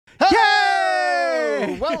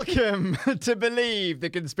Hello, welcome to Believe, the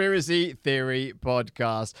Conspiracy Theory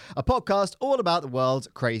Podcast, a podcast all about the world's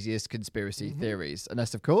craziest conspiracy theories.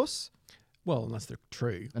 Unless, of course, they're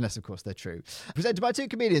true. Unless, of course, they're true. Presented by two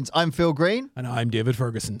comedians. I'm Phil Green. And I'm David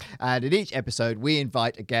Ferguson. And in each episode, we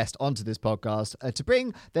invite a guest onto this podcast to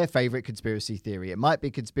bring their favourite conspiracy theory. It might be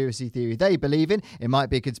a conspiracy theory they believe in, it might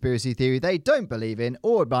be a conspiracy theory they don't believe in,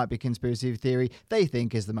 or it might be a conspiracy theory they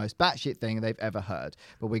think is the most batshit thing they've ever heard.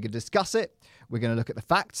 But we're going to discuss it. We're going to look at the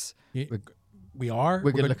facts. Yeah, we're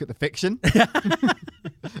going to look at the fiction.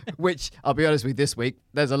 Which, I'll be honest with you, this week,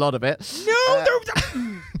 there's a lot of it.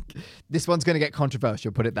 This one's going to get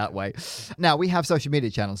controversial, put it that way. Now, we have social media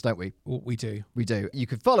channels, don't we? We do. We do. You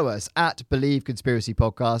can follow us at Believe Conspiracy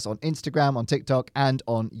Podcast on Instagram, on TikTok, and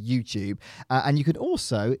on YouTube. And you can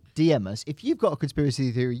also DM us if you've got a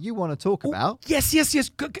conspiracy theory you want to talk about. Yes.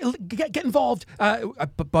 Get involved. But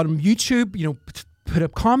on YouTube, put a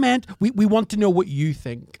comment. We want to know what you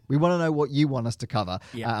think. We want to know what you want us to cover,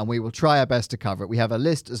 and we will try our best to cover it. We have a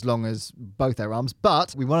list as long as both our arms,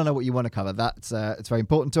 but we want to know what you want to cover. That's it's very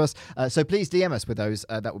important to us. So please DM us with those.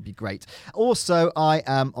 That would be great. Also, I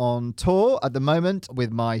am on tour at the moment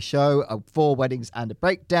with my show, 4 Weddings and a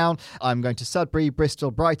Breakdown. I'm going to Sudbury,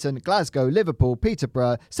 Bristol, Brighton, Glasgow, Liverpool,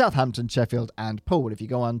 Peterborough, Southampton, Sheffield, and Poole. If you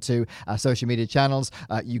go on to our social media channels,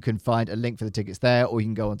 you can find a link for the tickets there, or you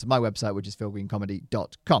can go onto my website, which is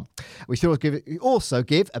philgreencomedy.com. We should also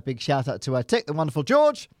give a big shout out to our tick, the wonderful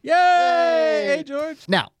George. Yay! Hey, George.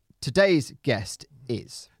 Now, today's guest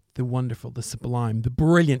is the wonderful, the sublime, the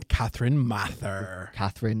brilliant Kathryn Mather.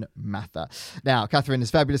 Kathryn Mather. Now, Kathryn is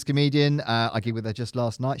a fabulous comedian. I gig with her just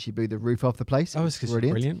last night. She blew the roof off the place. Oh, it's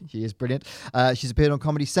brilliant. She is brilliant. She's appeared on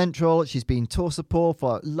Comedy Central. She's been tour support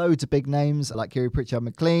for loads of big names like Kiri Pritchard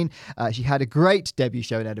McLean. She had a great debut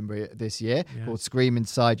show in Edinburgh this year called Scream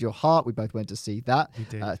Inside Your Heart. We both went to see that. We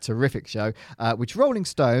did. Terrific show, which Rolling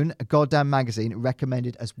Stone, a goddamn magazine,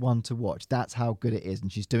 recommended as one to watch. That's how good it is.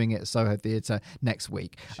 And she's doing it at Soho Theatre next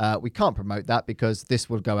week. We can't promote that because this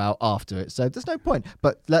will go out after it, so there's no point.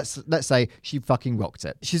 But let's say she fucking rocked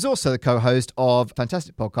it. She's also the co-host of a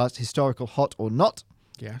fantastic podcast, Historical Hot or Not.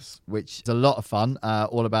 Yes. Which is a lot of fun,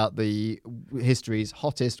 all about the history's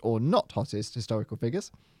hottest or not hottest historical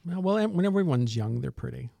figures. Well, when everyone's young, they're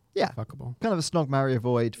pretty. Yeah. Fuckable. Kind of a snog, marry,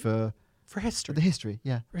 avoid for history. The history,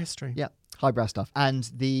 yeah. For history. Yeah. Highbrow stuff.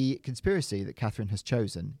 And the conspiracy that Kathryn has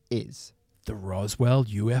chosen is the Roswell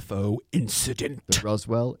UFO incident. The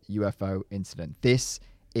Roswell UFO incident. This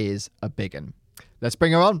is a big one. Let's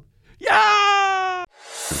bring her on. Yeah!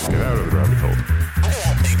 Get out of the rabbit hole.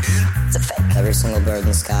 It's a fake. Every single bird in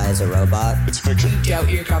the sky is a robot. It's fiction. Doubt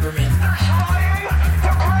your government. They're trying to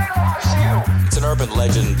brainwash you. It's an urban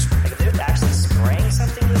legend. Like, they're actually spraying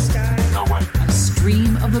something in the sky? No way. A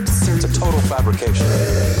stream of absurdity. It's a total fabrication.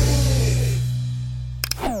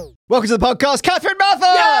 Welcome to the podcast, Kathryn Mather!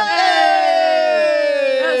 Yay!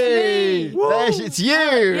 It's you.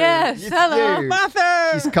 Yes, hello. You.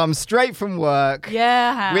 Mather! She's come straight from work.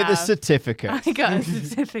 Yeah, I have. With a certificate. I got a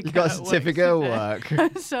certificate. You got a certificate at work.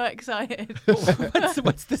 I'm so excited.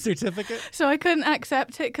 What's the certificate? So I couldn't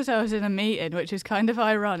accept it because I was in a meeting, which is kind of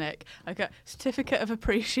ironic. I got certificate of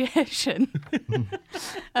appreciation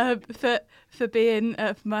for being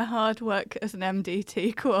my hard work as an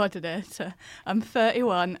MDT coordinator. I'm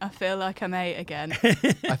 31. I feel like I'm 8 again.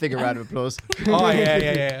 I think a round of applause. Oh,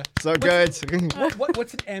 yeah. So good.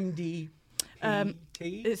 What's an MD?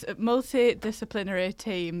 It's a multidisciplinary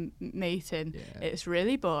team meeting. Yeah. It's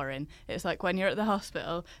really boring. It's like when you're at the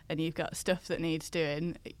hospital and you've got stuff that needs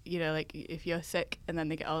doing, like if you're sick, and then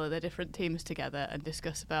they get all of the different teams together and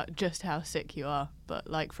discuss about just how sick you are, but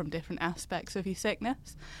like from different aspects of your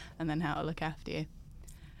sickness, and then how to look after you.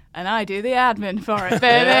 And I do the admin for it,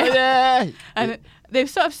 baby. And they've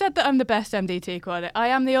sort of said that I'm the best MDT coordinator. I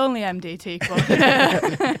am the only MDT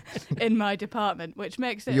coordinator in my department, which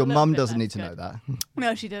makes it. Your mum bit doesn't less need to good. know that.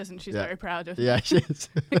 No, she doesn't. She's very proud of me. Yeah, she is.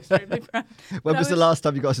 Extremely proud. When was the last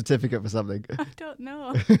time you got a certificate for something? I don't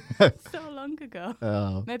know. So long ago.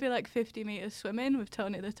 Oh. Maybe like 50 metres swimming with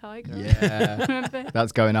Tony the Tiger. Yeah. Remember?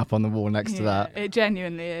 That's going up on the wall next to that. It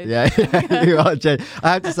genuinely is. Yeah, you are.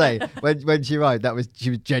 I have to say, when she arrived, she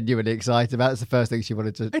was genuinely excited about it. It's the first thing she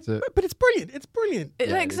wanted to. But it's brilliant. It's brilliant.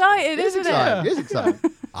 It's Yeah, exciting, isn't it? It is exciting.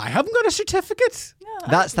 I haven't got a certificate. No.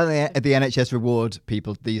 That's how the NHS reward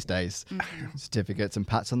people these days. Certificates and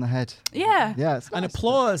pats on the head. Yeah. Yeah, it's And nice.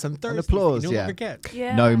 applause on Thursday. applause, You no yeah. longer get.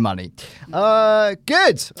 Yeah. No money.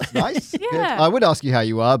 Good. That's nice. Yeah. Good. I would ask you how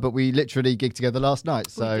you are, but we literally gigged together last night,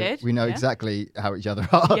 so did, we know yeah. exactly how each other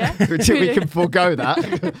are. Yeah. we can forego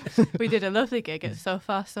that. We did a lovely gig. It's so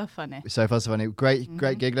far so funny. So far, so funny. Great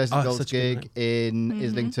gig. Leslie Oh, Gold's such a good gig in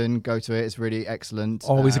Islington. Go to it. It's really excellent.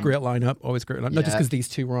 Always a great lineup. Always great lineup. Not just yeah. because these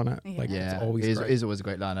two were on it. Yeah. Like, Yeah, it's always it great. is always a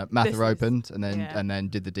great lineup. Mather This is- opened and yeah. then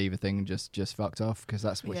did the diva thing and just fucked off because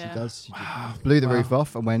that's what Yeah. she does. She just blew the roof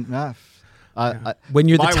off and went, nah. When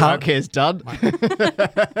you're the my talent- work here's done.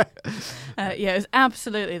 Yeah, it was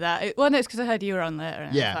absolutely that. Well, no, it's because I heard you were on later.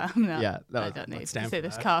 And Yeah. I was like, no, Yeah, that I was- don't need stand to see for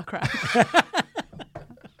this that. car crash.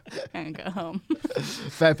 And go home.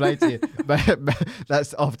 Fair play to you.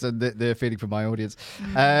 That's often the feeling from my audience.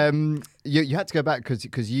 You had to go back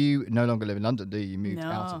because you no longer live in London, do you? You moved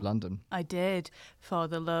out of No. London. I did for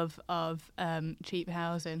the love of cheap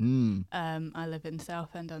housing. Mm. I live in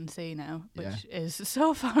Southend-on-Sea now, which Yeah. is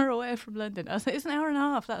so far away from London. I was like, it's an hour and a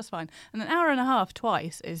half, that's fine. And an hour and a half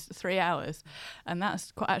twice is 3 hours. And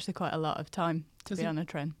that's actually quite a lot of time to be on a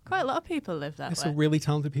train. Quite a lot of people live that So way. really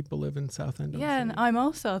talented people live in Southend. Yeah, and I'm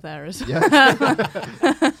also there as well.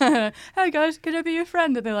 Yeah. Hey guys, can I be your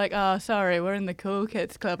friend? And they're like, oh, sorry, we're in the cool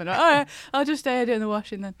kids club. And I'm like, all right, I'll just stay here doing the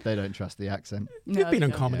washing then. They don't trust the accent. No, You've been they on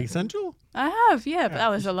don't. Comedy Central. I have, yeah, but that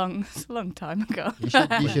was a long time ago.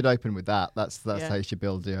 You should open with that. That's Yeah. how you should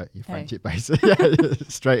build your friendship base. Yeah,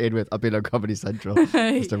 straight in with I've been on Comedy Central.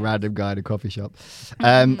 Just a random guy in a coffee shop.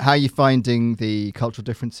 How are you finding the cultural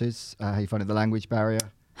differences? How are you finding the language barrier?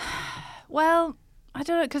 Well, I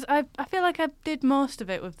don't know, because I feel like I did most of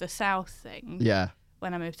it with the South thing Yeah,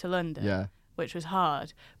 when I moved to London, yeah. which was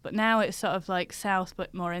hard. But now it's sort of like South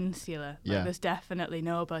but more insular. Like Yeah. there's definitely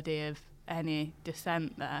nobody of any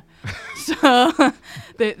descent there. So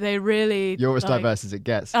they really... You're as like, diverse as it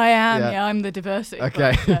gets. I am, Yeah. yeah, I'm the diversity.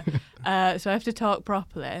 Okay. quota. So I have to talk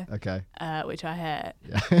properly, Okay. which I hate.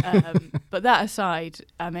 Yeah. But that aside,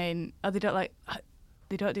 I mean,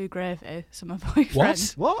 they don't do gravy. So my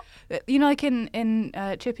boyfriend, What? you know, like in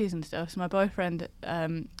chippies and stuff. So my boyfriend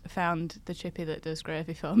found the chippy that does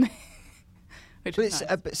gravy for me, which But is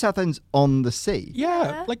it's nice. Southend's on the sea. Yeah,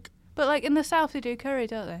 Yeah. like But like in the South, they do curry,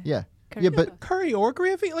 don't they? Yeah. Curry Yeah, but curry or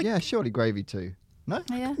gravy. Like yeah, surely gravy too. No?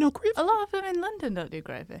 Yeah. no gravy. A lot of them in London don't do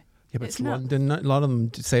gravy. Yeah, but It's it's nuts. London. A lot of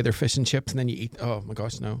them say they're fish and chips, and then you eat. Oh my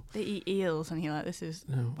gosh, no, They eat eels, and you're like, this is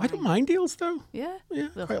no. I don't mind eels though. yeah. Yeah,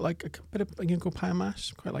 Ugh. quite like a bit of you go pie and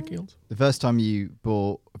mash. Quite like eels. The first time you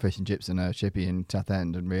bought fish and chips and a chippy in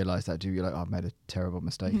Southend and realised that, you're like, oh, I've made a terrible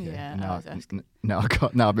mistake here. Yeah, And I now was asking. now I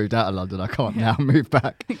can't. Now I moved out of London. I can't now move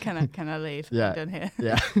back. Can I leave? Yeah. I'm done here.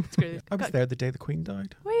 Yeah. Screw this. I was there the day the Queen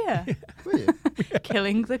died, Well, yeah. Were you?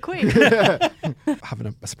 Killing the queen.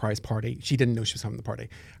 having a surprise party. She didn't know she was having the party.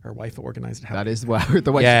 Her wife organised it. That is the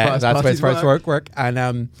way. Yeah, surprise that's why parties surprise work. And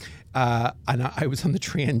I was on the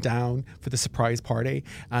train down for the surprise party,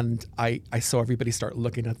 and I saw everybody start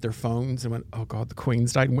looking at their phones and went, "Oh God, the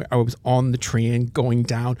Queen's died." And I was on the train going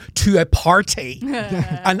down to a party,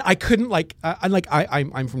 and I couldn't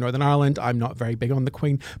I'm from Northern Ireland. I'm not very big on the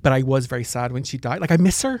Queen, but I was very sad when she died. Like I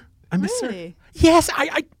miss her. I miss her. Really? Yes,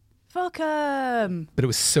 I Fuck 'em. but it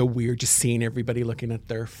was so weird just seeing everybody looking at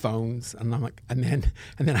their phones, and I'm like, and then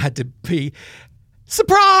I had to be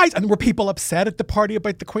surprised. And were people upset at the party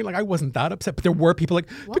about the Queen? Like I wasn't that upset, but there were people like,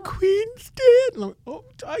 the Queen's dead. And I'm like, oh,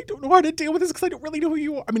 I don't know how to deal with this because I don't really know who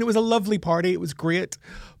you are. I mean, it was a lovely party, it was great,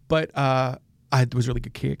 but it was really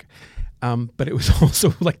good cake. But it was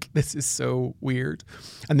also like, this is so weird.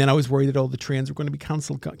 And then I was worried that all the trains were going to be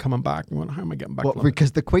cancelled coming back. And went, how am I getting back? What? to London?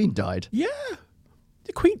 Because the Queen died. Yeah.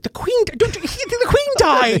 The Queen, don't you hear the Queen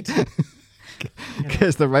died?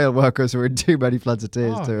 Because the rail workers were in too many floods of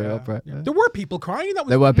tears Oh, to yeah, opera. yeah. There were people crying. That was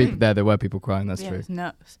There were people there. There were people crying. That's Yeah, true. it's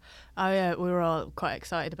nuts. We were all quite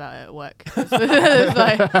excited about it at work. It was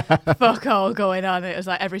like fuck all going on. It was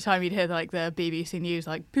like every time you'd hear like the BBC News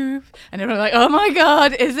like poof, and everyone was like, oh my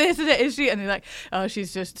God, is this it? Is she? And they're like, oh,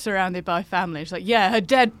 she's just surrounded by family. She's like, yeah, her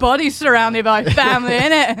dead body's surrounded by family,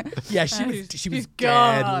 innit? Yeah, she was she's dead.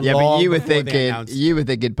 gone. Yeah, but long you were before they thinking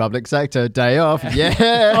announced. public sector day off.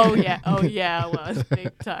 Yeah. Oh yeah, I was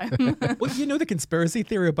big time. Well, you know the conspiracy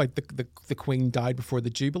theory about the Queen died before the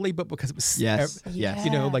Jubilee, but because it was Yes. Yes.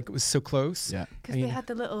 you know, Yeah. like it was so close. Yeah. Because they had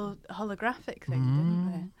the little holographic thing,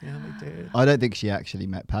 didn't Yeah, they did. I don't think she actually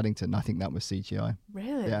met Paddington. I think that was CGI. they?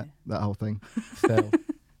 Really? Yeah, that whole thing. Phil.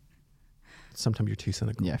 Sometimes you're too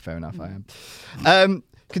cynical. Yeah, fair enough. I am.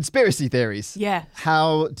 Conspiracy theories. Yes.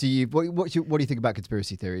 How do you? What do you think about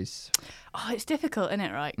conspiracy theories? Oh, it's difficult, isn't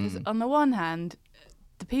it? Right? Because on the one hand,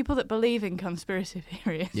 the people that believe in conspiracy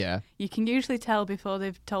theories, Yeah. you can usually tell before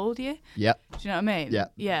they've told you. Yep. Do you know what I mean? Yeah.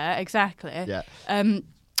 Yeah, exactly. Yeah.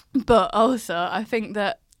 But also, I think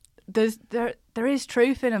that there is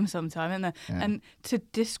truth in them sometimes, isn't there? Yeah. And to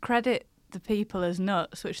discredit the people as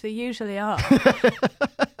nuts, which they usually are.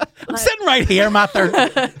 I'm sitting right here, Mather.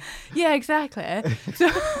 Yeah, exactly. So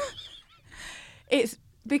it's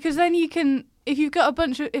because then you can, if you've got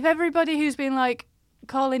if everybody who's been like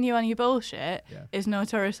calling you on your bullshit is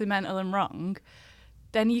notoriously mental and wrong,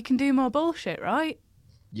 then you can do more bullshit, right?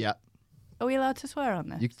 Yeah. Are we allowed to swear on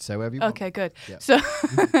this? You can say whatever you want. Okay, good. Yeah. So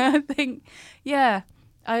I think,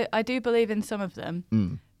 I do believe in some of them.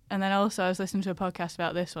 And then also I was listening to a podcast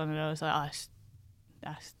about this one and I was like,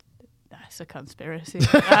 that's a conspiracy.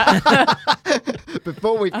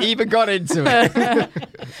 Before we've even got into it.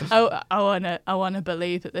 I wanna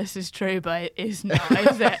believe that this is true, but it is not,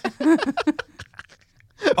 is it?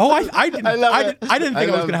 Oh, I didn't think I was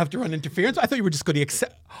love going to have to run interference. I thought you were just going to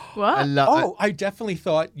accept. What? I definitely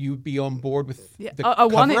thought you'd be on board with Yeah, the I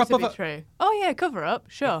want it cover-up to of be it. true. Oh yeah, cover up,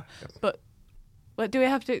 sure. But do we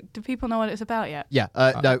have to? Do people know what it's about yet? Yeah,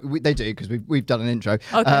 no, they do because we've done an intro.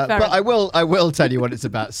 fair but enough. I will tell you what it's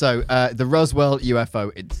about. So the Roswell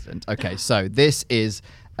UFO incident. Okay, so this is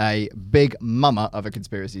a big mama of a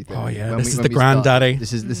conspiracy theory. Oh, yeah, When this is when the start, granddaddy.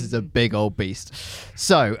 This is a big old beast.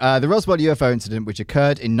 So the Roswell UFO incident, which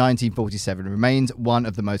occurred in 1947, remains one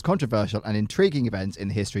of the most controversial and intriguing events in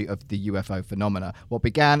the history of the UFO phenomena. What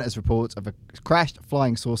began as reports of a crashed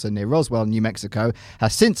flying saucer near Roswell, New Mexico,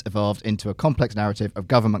 has since evolved into a complex narrative of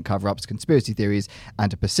government cover-ups, conspiracy theories,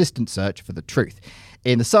 and a persistent search for the truth.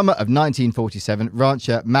 In the summer of 1947,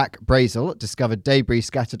 rancher Mac Brazel discovered debris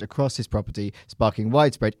scattered across his property, sparking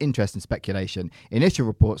widespread interest and speculation. Initial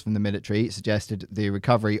reports from the military suggested the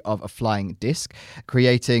recovery of a flying disc,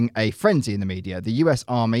 creating a frenzy in the media. The US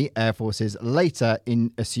Army Air Forces later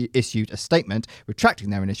issued a statement retracting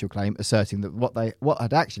their initial claim, asserting that what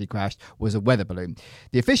had actually crashed was a weather balloon.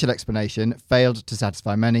 The official explanation failed to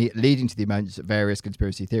satisfy many, leading to the emergence of various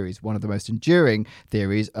conspiracy theories. One of the most enduring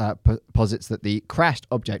theories posits that the crashed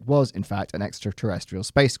object was, in fact, an extraterrestrial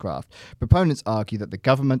spacecraft. Proponents argue that the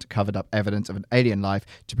government covered up evidence of an alien life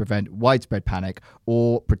to prevent widespread panic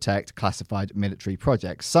or protect classified military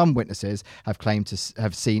projects. Some witnesses have claimed to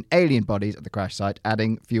have seen alien bodies at the crash site,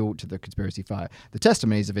 adding fuel to the conspiracy fire. The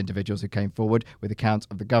testimonies of individuals who came forward with accounts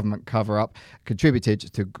of the government cover-up contributed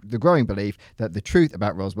to the growing belief that the truth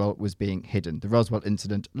about Roswell was being hidden. The Roswell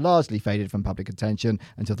incident largely faded from public attention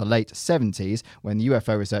until the late 70s, when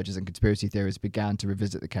UFO researchers and conspiracy theorists began to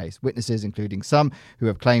revisit the case. Witnesses, including some who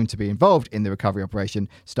have claimed to be involved in the recovery operation,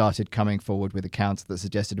 started coming forward with accounts that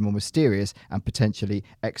suggested a more mysterious and potentially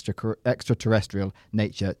extraterrestrial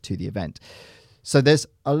nature to the event. So there's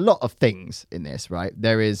a lot of things in this, right?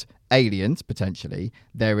 There is aliens, potentially.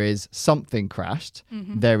 There is something crashed.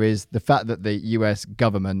 There is the fact that the US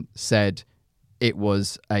government said it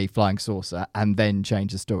was a flying saucer and then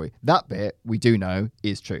changed the story. That bit we do know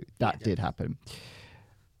is true. That did happen.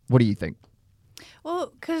 What do you think?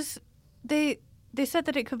 Well, because they said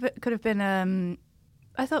that it could have been.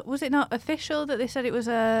 I thought, was it not official that they said it was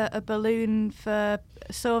a balloon for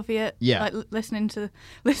Soviet? Yeah. Like listening to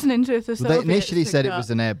if the Soviets. Well, they initially said it got- was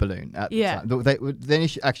an air balloon at the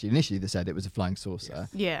time. Initially they said it was a flying saucer.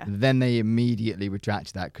 Yeah. Then they immediately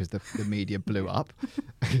retracted that because the media blew up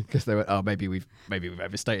because they went, oh, maybe we've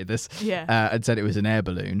overstated this. Yeah. And said it was an air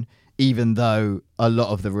balloon, even though a lot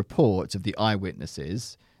of the reports of the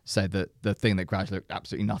eyewitnesses said that the thing that crashed looked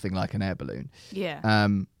absolutely nothing like an air balloon. Yeah.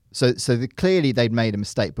 So clearly they'd made a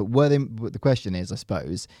mistake. But the question is, I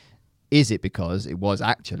suppose, is it because it was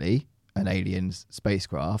actually an alien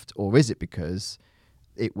spacecraft, or is it because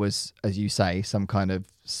it was, as you say, some kind of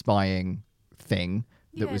spying thing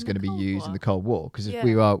that Yeah, was in going to the be Cold used in War. the Cold War? Because Yeah.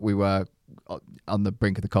 we were on the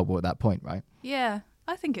brink of the Cold War at that point, right? Yeah.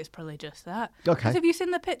 I think it's probably just that. Okay. 'Cause have you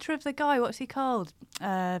seen the picture of the guy? What's he called?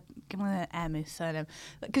 Give me an M, his surname.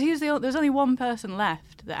 Because there's only one person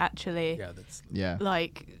left that actually Yeah.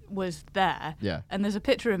 was there. Yeah. And there's a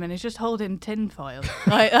picture of him and he's just holding tinfoil.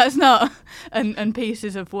 Like, that's not and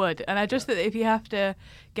pieces of wood. And I just think that if you have to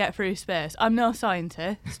get through space, I'm no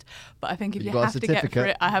scientist, but I think if You've you got a have to get through certificate.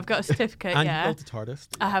 it, I have got a certificate. And yeah. you built a TARDIS.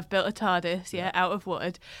 I have built a TARDIS, out of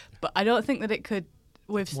wood, but I don't think that it could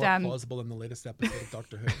More withstand. plausible than the latest episode of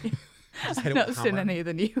Doctor Who. Just hit I've it not with a seen hammer. any of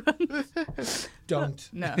the new ones. Don't.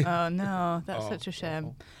 No, oh no, that's Oh, such a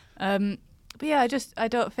shame. awful. But yeah, I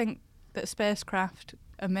don't think that spacecraft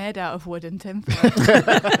are made out of wood and tinfoil.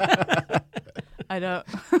 I don't.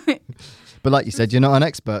 But like you said, you're not an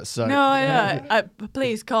expert, so No, I know.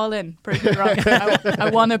 Please call in, prove me wrong. I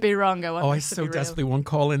want to be wrong. I want. Oh, I this to so be real. desperately want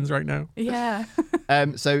call-ins right now. Yeah.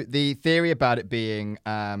 So the theory about it being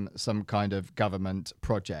some kind of government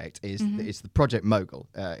project is it's the Project Mogul.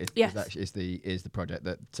 Is the project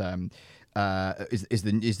that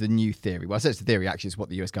is the new theory. Well, I say it's the theory. Actually, it's what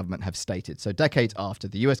the US government have stated. So decades after,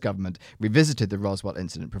 the US government revisited the Roswell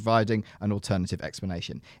incident, providing an alternative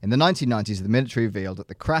explanation. In the 1990s, the military revealed that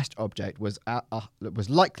the crashed object was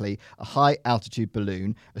likely a high-altitude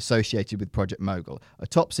balloon associated with Project Mogul, a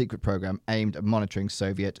top-secret program aimed at monitoring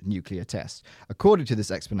Soviet nuclear tests. According to this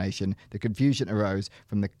explanation, the confusion arose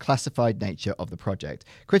from the classified nature of the project.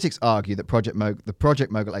 Critics argue that the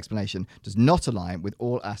Project Mogul explanation does not align with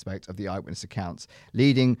all aspects of the eyewitness accounts,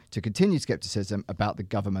 leading to continued skepticism about the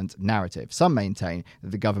government narrative. Some maintain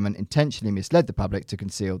that the government intentionally misled the public to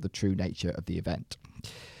conceal the true nature of the event.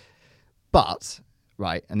 But,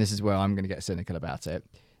 right, and this is where I'm going to get cynical about it,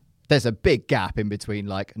 there's a big gap in between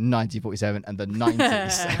like 1947 and the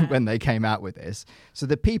 90s when they came out with this. So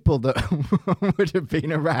the people that would have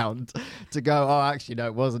been around to go, oh, actually, no,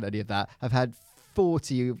 it wasn't any of that, have had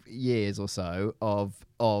 40 years or so of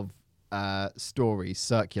stories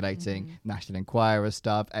circulating, National Enquirer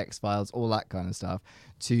stuff, X-Files, all that kind of stuff,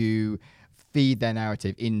 to feed their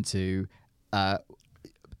narrative into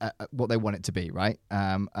what they want it to be, right?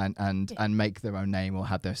 And make their own name or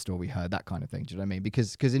have their story heard, that kind of thing. Do you know what I mean?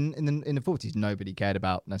 Because in the 40s, nobody cared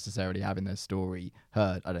about necessarily having their story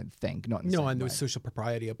heard. I don't think. Not in the same and there way. was social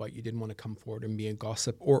propriety about you didn't want to come forward and be a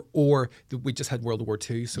gossip, or we just had World War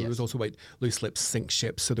II, so there was also about loose lips sink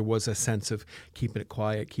ships. So there was a sense of keeping it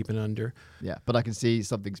quiet, keeping it under. Yeah, but I can see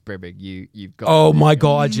something's brimming. You've got. Oh my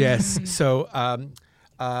God, yes. So.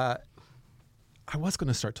 I was going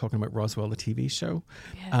to start talking about Roswell, the TV show,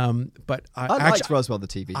 but I liked Roswell, the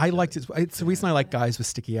TV show. I liked it. It's the reason I like guys with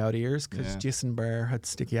sticky out ears, because Jason Barr had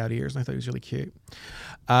sticky out ears, and I thought he was really cute.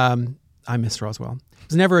 I miss Roswell. It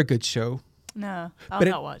was never a good show. No, I'll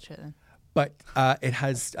not watch it then. But it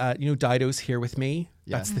has, Dido's Here With Me.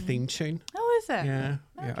 Yeah. That's the theme tune. Oh, is it? Yeah.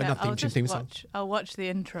 Okay. Not theme song. I'll watch the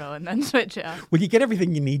intro and then switch it off. Well, you get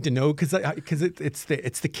everything you need to know, because it's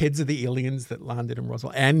the kids of the aliens that landed in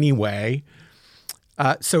Roswell. Anyway.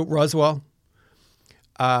 So Roswell,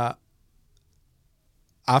 after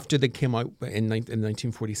they came out in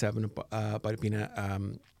 1947 about it being a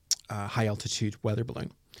high altitude weather balloon,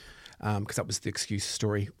 because that was the excuse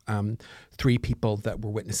story. 3 people that were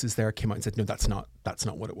witnesses there came out and said, "No, that's not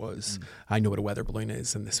what it was. I know what a weather balloon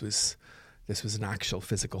is, and this was an actual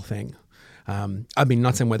physical thing." I mean,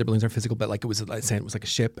 not saying weather balloons are physical, but like saying it was like a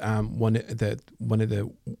ship. One of the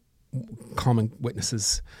common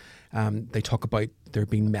witnesses. They talk about there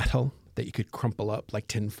being metal that you could crumple up like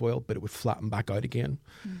tin foil, but it would flatten back out again.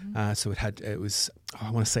 So it has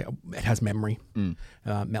memory,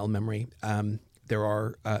 metal memory. There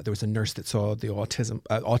was a nurse that saw the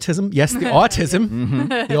autism. Yes, the autism,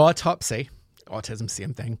 the autopsy. Autism,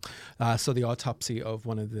 same thing. So the autopsy of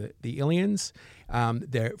one of the aliens.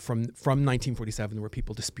 There from 1947, there were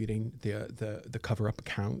people disputing the cover-up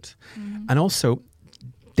account, and also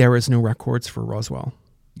there is no records for Roswell.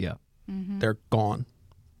 Yeah. They're gone.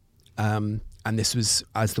 And this was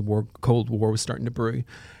as the Cold War was starting to brew,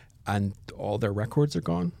 and all their records are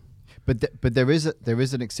gone. But there is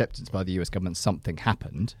an acceptance by the US government something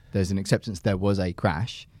happened. There's an acceptance there was a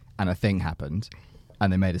crash and a thing happened,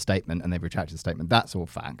 and they made a statement and they've retracted the statement. That's all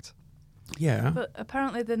fact. Yeah. But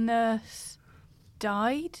apparently the nurse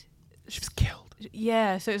died. She was killed.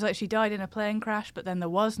 Yeah, so it was like she died in a plane crash, but then there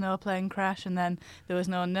was no plane crash, and then there was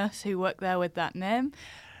no nurse who worked there with that name,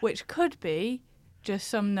 which could be just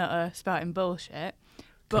some nutter spouting bullshit.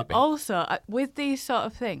 But also, with these sort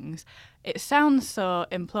of things, it sounds so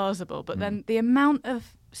implausible, but then the amount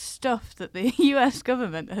of stuff that the US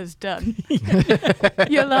government has done,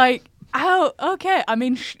 you're like, oh, okay. I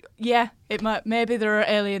mean, maybe there are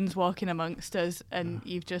aliens walking amongst us, and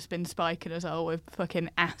you've just been spiking us all with fucking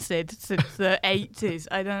acid since the 80s.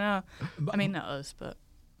 I don't know. I mean, not us, but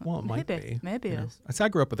well, it might be. Maybe us. I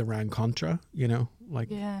grew up with Iran-Contra,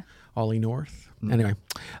 Ollie North. Anyway,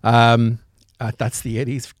 that's the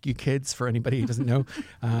 80s, you kids, for anybody who doesn't know.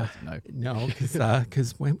 No,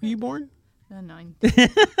 because when were you born? The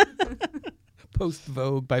 90s. Post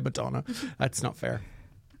Vogue by Madonna. That's not fair.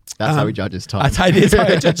 That's how we judge his time. That's how I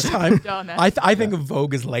judge time. I think Yeah. of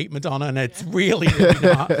Vogue as late Madonna, and it's really, really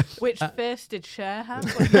not. Which face did Cher have?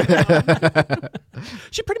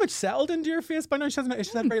 She pretty much settled into your face by now.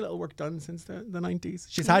 She's had very little work done since the 90s.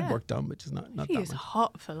 She's had work done, but she's not She that is much.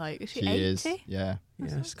 hot for like, is she 80? Is. Yeah.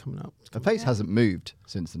 Yeah, she's coming up. Her face hasn't moved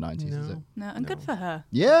since the 90s, is it? No, and good for her.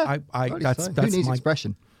 Yeah. That's Who needs my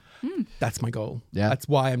expression? That's my goal. Yeah. That's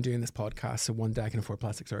why I'm doing this podcast. So one day I can afford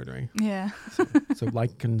plastic surgery. Yeah. So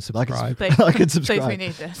like and subscribe. I can subscribe. Please, we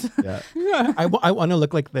need this. Yeah. Yeah, I want to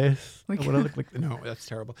look like this. I We want to look like... No, that's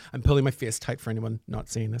terrible. I'm pulling my face tight for anyone not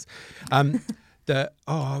seeing this.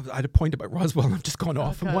 I had a point about Roswell. I've just gone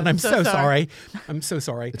off on God, one. I'm I'm so so sorry. sorry. I'm so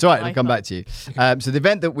sorry. It's all right. I'll Like come that. back to you. So the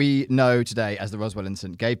event that we know today as the Roswell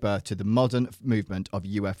incident gave birth to the modern movement of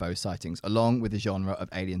UFO sightings, along with the genre of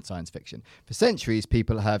alien science fiction. For centuries,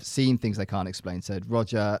 people have seen things they can't explain, said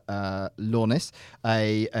Roger Lornis,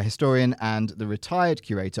 a historian and the retired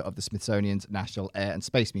curator of the Smithsonian's National Air and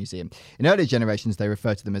Space Museum. In earlier generations, they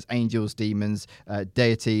referred to them as angels, demons,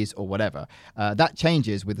 deities, or whatever. That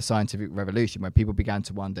changes with the scientific revolution, where people began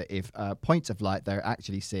to wonder if points of light they're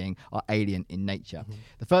actually seeing are alien in nature.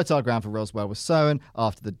 The fertile ground for Roswell was sown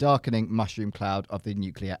after the darkening mushroom cloud of the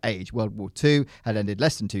nuclear age. World War II had ended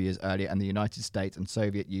less than 2 years earlier, and the United States and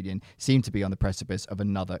Soviet Union seemed to be on the precipice of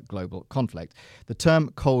another global conflict. The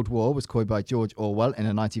term Cold War was coined by George Orwell in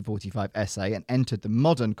a 1945 essay and entered the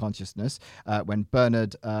modern consciousness when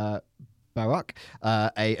Bernard Baruch,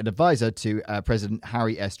 an advisor to President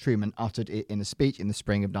Harry S. Truman, uttered it in a speech in the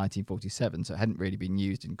spring of 1947, so it hadn't really been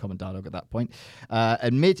used in common dialogue at that point.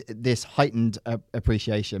 Amid this heightened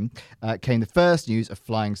appreciation came the first news of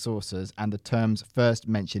flying saucers and the term's first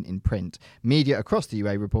mention in print. Media across the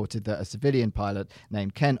UA reported that a civilian pilot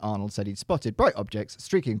named Ken Arnold said he'd spotted bright objects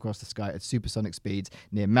streaking across the sky at supersonic speeds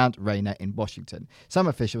near Mount Rainier in Washington. Some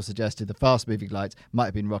officials suggested the fast-moving lights might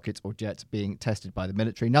have been rockets or jets being tested by the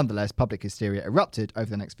military. Nonetheless, public hysteria erupted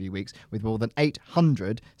over the next few weeks, with more than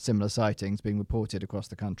 800 similar sightings being reported across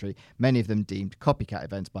the country, many of them deemed copycat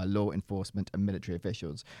events by law enforcement and military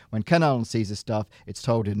officials. When Ken Arnold sees this stuff, it's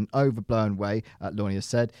told in an overblown way, Lornia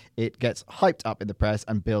said. It gets hyped up in the press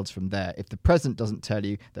and builds from there. If the president doesn't tell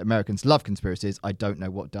you that Americans love conspiracies, I don't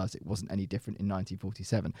know what does. It wasn't any different in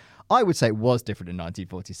 1947. I would say it was different in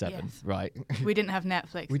 1947, Yes. right? We didn't have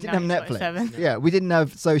Netflix. We in didn't have Netflix. 1947. Yeah, we didn't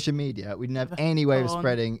have social media. We didn't have any way of Phone.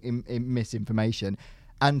 spreading misinformation.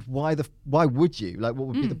 And why would you? Like, what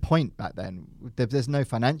would be the point back then? There's no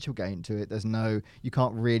financial gain to it. You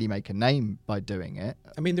can't really make a name by doing it.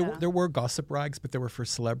 I mean, there were gossip rags, but they were for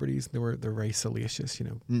celebrities. They're very salacious, you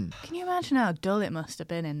know. Can you imagine how dull it must have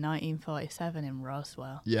been in 1947 in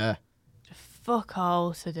Roswell? Yeah. Fuck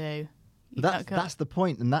all to do. You But can't go- that's the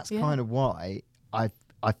point, and that's Yeah. kind of why I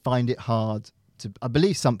find it hard to. I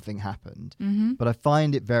believe something happened, but I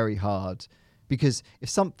find it very hard because if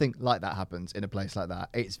something like that happens in a place like that,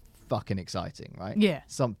 it's fucking exciting, right? Yeah.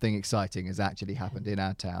 Something exciting has actually happened in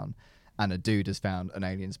our town, and a dude has found an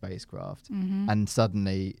alien spacecraft, and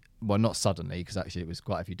suddenly, well, not suddenly, because actually it was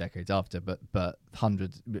quite a few decades after, but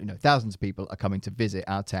hundreds, thousands of people are coming to visit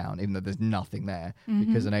our town, even though there's nothing there,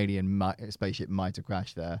 because an alien spaceship might have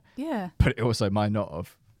crashed there, Yeah. but it also might not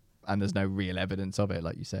have, and there's no real evidence of it,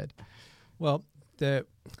 like you said. Well, the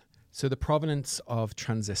provenance of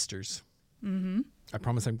transistors. I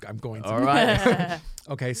promise I'm going to. All right.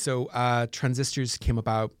 Okay, so transistors came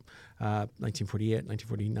about 1948,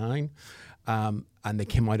 1949, and they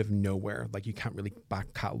came out of nowhere. Like, you can't really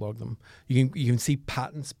back catalog them. You can see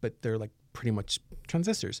patents, but they're like pretty much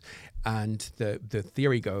transistors. And the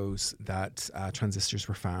theory goes that transistors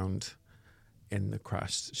were found in the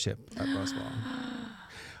crashed ship at Roswell.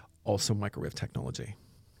 Also microwave technology.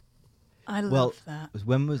 I love that.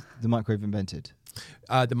 When was the microwave invented?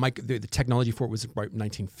 The technology for it was about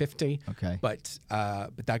 1950. Okay. But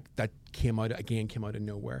that came out of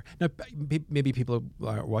nowhere. Now maybe people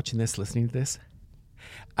are watching this, listening to this,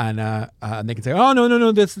 and they can say, "Oh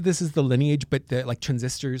no, this is the lineage." But like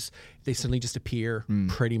transistors, they suddenly just appear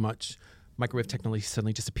pretty much. Microwave technology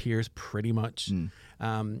suddenly just appears pretty much.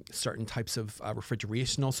 Certain types of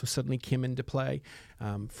refrigeration also suddenly came into play.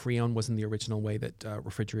 Freon wasn't the original way that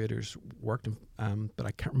refrigerators worked, but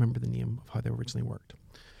I can't remember the name of how they originally worked.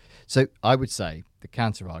 So I would say the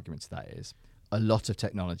counter argument to that is a lot of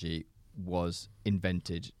technology was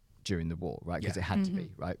invented during the war, right? Because it had to be,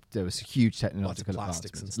 right? There was huge technological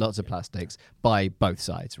plastics advancements, and lots of plastics by both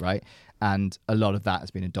sides, right? And a lot of that has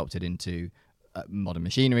been adopted into modern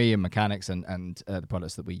machinery and mechanics and the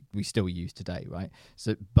products that we still use today, right?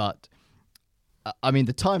 So, but I mean,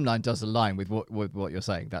 the timeline does align with what you're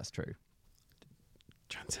saying. That's true.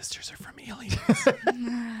 Transistors are from aliens.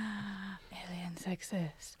 Aliens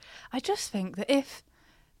exist. I just think that if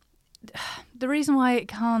the reason why it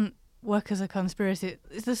can't work as a conspiracy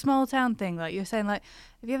is the small town thing, like you're saying, like,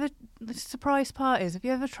 have you ever surprise parties? Have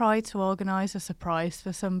you ever tried to organise a surprise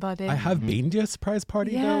for somebody? I have been to a surprise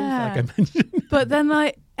party though, Yeah. like I mentioned. But then,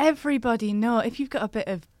 like, everybody knows. If you've got a bit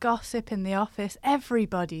of gossip in the office,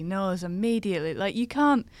 everybody knows immediately. Like, you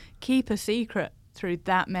can't keep a secret through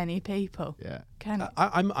that many people. Yeah. Can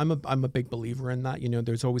I'm a big believer in that. You know,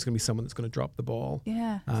 there's always going to be someone that's going to drop the ball.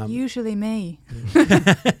 yeah, it's usually me. or,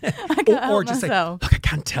 I can't help just myself. like, look, I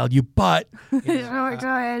can't tell you, but. It's so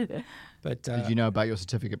excited. But Did you know about your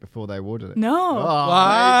certificate before they awarded it? No,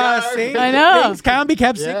 see, I know. things can be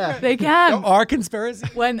kept Yeah. secret. they can. There are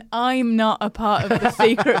conspiracies. When I'm not a part of the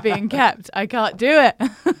secret being kept, I can't do it.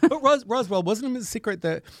 But Roswell wasn't it a secret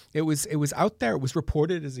that it was out there. It was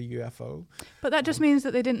reported as a UFO. But that just means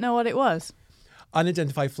that they didn't know what it was.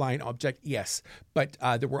 Unidentified flying object, yes. But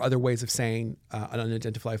there were other ways of saying an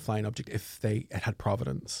unidentified flying object if it had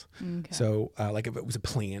provenance. Okay. So, like if it was a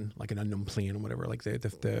plane, like an unknown plane or whatever, like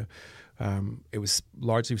it was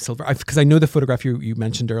largely silver. Because I know the photograph you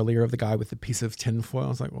mentioned earlier of the guy with the piece of tinfoil. I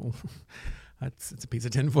was like, well, it's a piece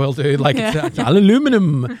of tinfoil, dude. Like it's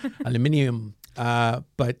aluminium.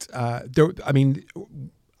 But there, I mean,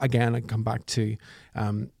 again, I come back to.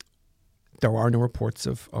 There are no reports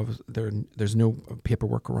of there's no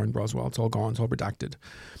paperwork around Roswell. It's all gone. It's all redacted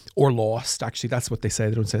or lost. Actually, that's what they say.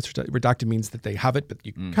 They don't say it's redacted. Redacted means that they have it, but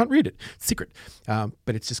you can't read it. It's secret.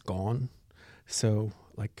 But it's just gone. So,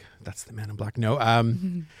 like, that's the Man in Black. No,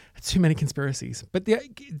 it's too many conspiracies. But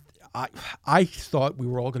I thought we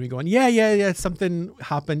were all going to be going, yeah, something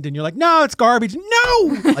happened. And you're like, no, it's garbage.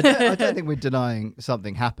 No! I don't think we're denying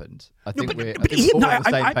something happened. I think we're all on the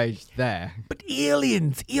same page there. But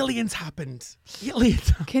aliens happened.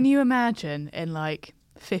 Aliens. Can you imagine in like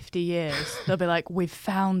 50 years, they'll be like, we've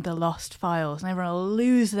found the lost files, and everyone will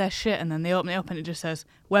lose their shit, and then they open it up and it just says,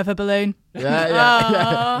 weather balloon.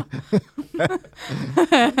 Yeah.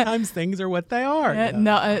 Sometimes things are what they are.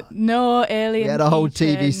 No alien. We had a whole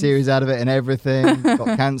TV teachings. series out of it and everything.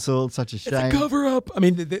 Got cancelled. Such a shame. It's a cover up. I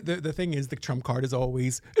mean, the thing is, the trump card is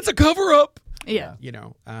always, it's a cover up. Yeah. You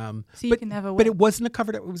know. So you can never win. But it wasn't a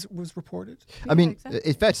cover that was reported. I mean, exactly.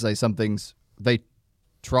 it's fair to say some things they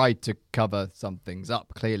tried to cover some things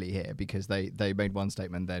up clearly here because they made one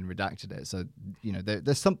statement then redacted it. So, you know,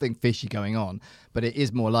 there's something fishy going on, but it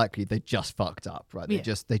is more likely they just fucked up, right? They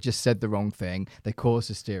just said the wrong thing. They caused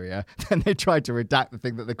hysteria. Then they tried to redact the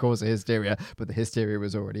thing that they caused the hysteria, but the hysteria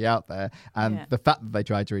was already out there. And the fact that they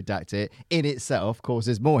tried to redact it in itself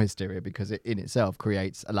causes more hysteria because it in itself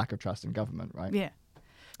creates a lack of trust in government, right? Yeah.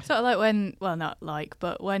 Sort of like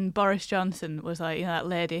but when Boris Johnson was like, you know, that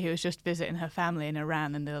lady who was just visiting her family in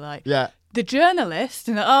Iran, and they were like, the journalist,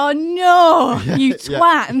 and oh no, you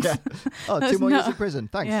twat. Yeah. Oh, 2 more years in prison.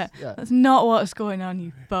 Thanks. Yeah. That's not what's going on,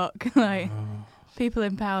 you fuck. Like, people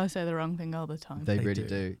in power say the wrong thing all the time. They really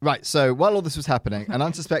do. Right, so while all this was happening, an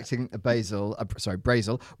unsuspecting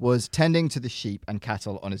Brazel was tending to the sheep and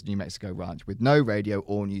cattle on his New Mexico ranch with no radio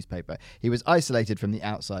or newspaper. He was isolated from the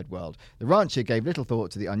outside world. The rancher gave little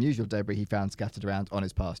thought to the unusual debris he found scattered around on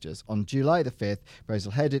his pastures. On July the 5th,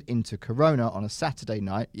 Brazel headed into Corona on a Saturday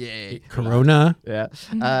night. Corona. Yeah.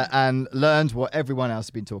 And learned what everyone else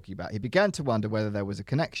had been talking about. He began to wonder whether there was a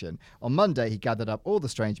connection. On Monday, he gathered up all the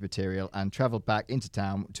strange material and travelled back into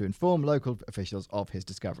town to inform local officials of his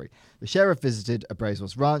discovery. The sheriff visited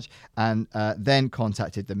Brazel's ranch and then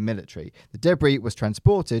contacted the military. The debris was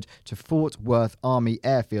transported to Fort Worth Army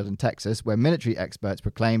Airfield in Texas, where military experts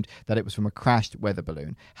proclaimed that it was from a crashed weather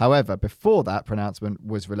balloon. However, before that pronouncement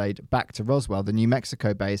was relayed back to Roswell, the New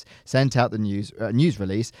Mexico base sent out the news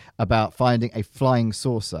release about finding a flying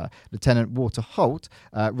saucer. Lieutenant Walter Holt,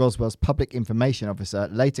 Roswell's public information officer,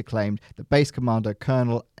 later claimed that base commander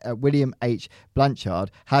Colonel William H. Blanchard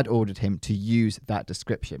had ordered him to use that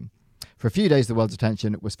description. For a few days, the world's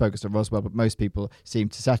attention was focused on Roswell, but most people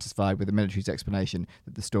seemed satisfied with the military's explanation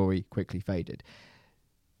that the story quickly faded.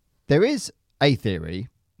 There is a theory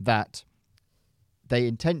that they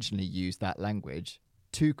intentionally used that language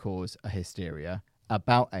to cause a hysteria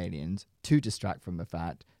about aliens to distract from the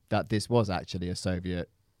fact that this was actually a Soviet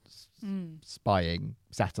spying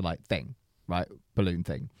satellite thing, right? Balloon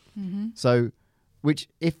thing. Mm-hmm. So, which,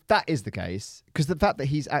 if that is the case, because the fact that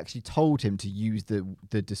he's actually told him to use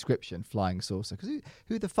the description flying saucer, because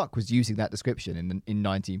who the fuck was using that description in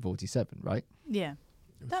 1947, right? Yeah.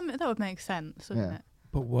 That would make sense, wouldn't it?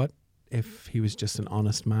 But what if he was just an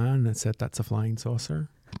honest man that said that's a flying saucer?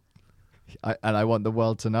 I want the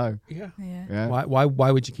world to know. Yeah.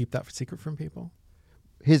 Why would you keep that secret from people?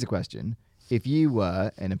 Here's a question. If you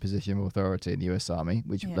were in a position of authority in the US Army,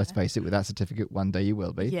 which, let's face it, with that certificate, one day you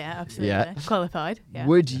will be. Yeah, absolutely. Yeah. Qualified. Yeah.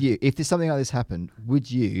 Would you, if there's something like this happened,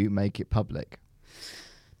 would you make it public?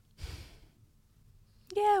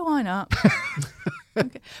 Yeah, why not?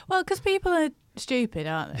 Okay. Well, because people are stupid,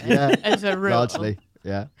 aren't they? Yeah, as a rule. largely,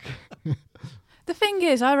 yeah. The thing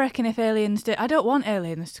is, I reckon if aliens did... I don't want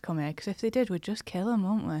aliens to come here, because if they did, we'd just kill them,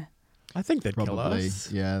 wouldn't we? I think they'd kill Probably,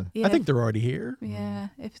 us. yeah. Yeah, I think they're already here. Yeah,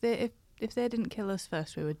 if they didn't kill us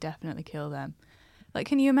first, we would definitely kill them. Like,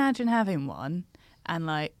 can you imagine having one and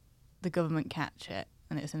like the government catch it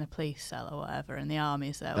and it's in a police cell or whatever, and the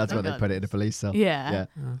army's there? That's with why their they put it in a guns? police cell. Yeah.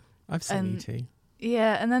 I've seen E.T.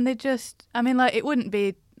 Yeah, and then they just, I mean, like, it wouldn't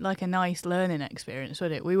be like a nice learning experience,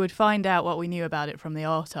 would it? We would find out what we knew about it from the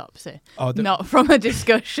autopsy, not from a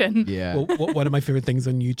discussion. Yeah. Well, one of my favorite things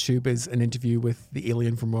on YouTube is an interview with the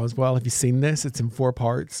alien from Roswell. Have you seen this? It's in 4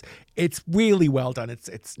 parts. It's really well done.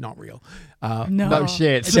 It's not real. No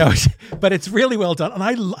shit. No, but it's really well done,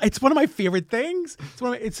 and it's one of my favorite things.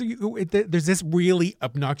 There's this really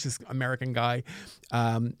obnoxious American guy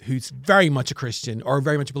who's very much a Christian or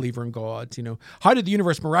very much a believer in God. You know, how did the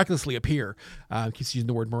universe miraculously appear? Keeps using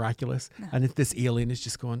the word miraculous, and this alien is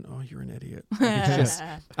just going, "Oh, you're an idiot."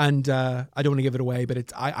 And I don't want to give it away,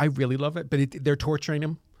 but I really love it. But they're torturing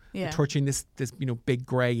him. Yeah. They're torturing this big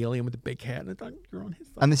gray alien with a big head. And you're on his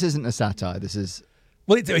side. And this isn't a satire. This is...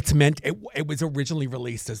 Well, it's meant. It was originally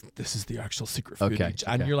released as this is the actual secret footage,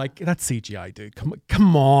 and you're like, that's CGI, dude.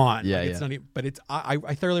 Come on. Yeah, like, it's not even, but it's. I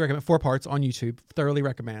thoroughly recommend. 4 parts on YouTube. Thoroughly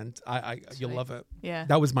recommend. You'll love it. Yeah.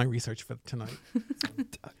 That was my research for tonight.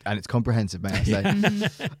 And it's comprehensive, may I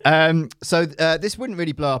say. So this wouldn't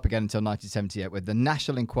really blow up again until 1978, with the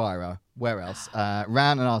National Enquirer, where else,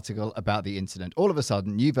 ran an article about the incident. All of a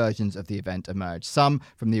sudden, new versions of the event emerged, some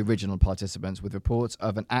from the original participants, with reports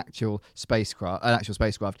of an actual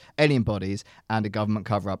spacecraft, alien bodies, and a government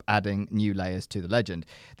cover-up, adding new layers to the legend.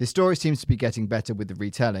 The story seems to be getting better with the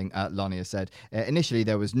retelling, Lania said. Initially,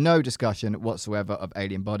 there was no discussion whatsoever of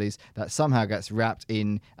alien bodies. That somehow gets wrapped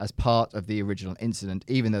in as part of the original incident,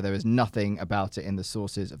 even though there is nothing about it in the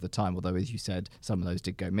sources of the time, although, as you said, some of those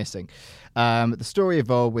did go missing. The story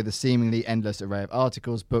evolved with a seemingly endless array of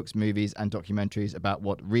articles, books, movies, and documentaries about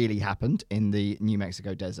what really happened in the New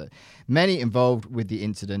Mexico desert. Many involved with the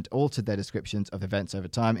incident altered their descriptions of events over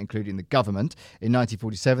time, including the government. In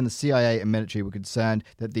 1947, the CIA and military were concerned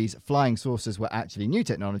that these flying saucers were actually new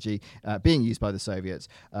technology being used by the Soviets.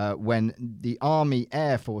 When the Army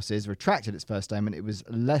Air Forces retracted its first statement, it was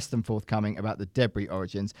less than forthcoming about the debris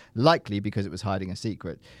origins, likely because it was hiding a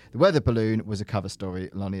secret. The weather balloon was a cover story,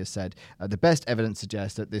 Lania said. The best evidence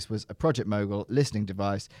suggests that this was a Project Mogul listening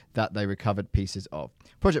device that they recovered pieces of.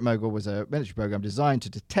 Project Mogul was a military program designed to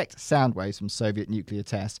detect sound waves from Soviet nuclear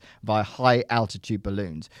tests via high-altitude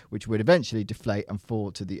balloons, which would eventually deflate and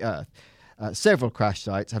fall to the Earth. Several crash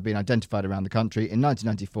sites have been identified around the country. In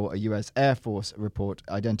 1994, a US Air Force report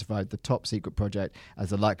identified the top secret project as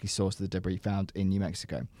the likely source of the debris found in New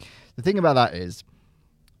Mexico. The thing about that is,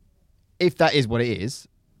 if that is what it is,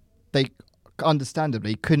 they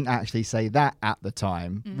understandably couldn't actually say that at the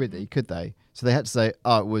time, really, could they? So they had to say,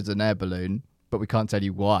 oh, it was an air balloon, but we can't tell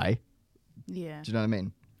you why. Yeah. Do you know what I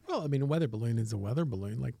mean? Well, I mean, a weather balloon is a weather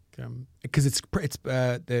balloon, like because it's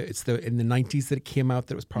in the 90s that it came out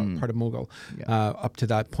that it was part of Mogul. Yeah. Up to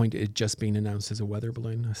that point, it had just been announced as a weather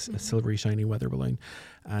balloon, a silvery, shiny weather balloon,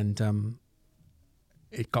 and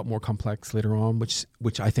it got more complex later on, which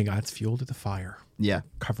I think adds fuel to the fire. Yeah,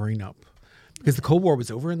 covering up, because the Cold War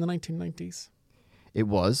was over in the 1990s. It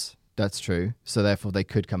was. That's true. So therefore, they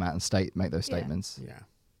could come out and make those statements. Yeah,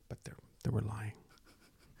 but they were lying.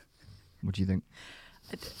 What do you think?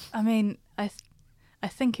 I mean, I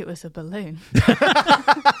think it was a balloon.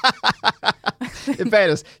 In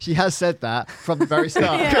fairness, she has said that from the very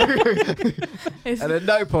start. And at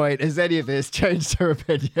no point has any of this changed her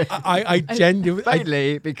opinion. I genuinely...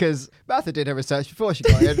 Mainly because Martha did her research before she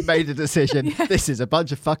got here and made a decision. This is a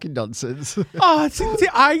bunch of fucking nonsense. See,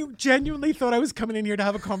 I genuinely thought I was coming in here to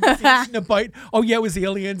have a conversation about, it was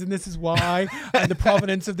aliens and this is why, and the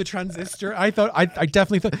provenance of the transistor. I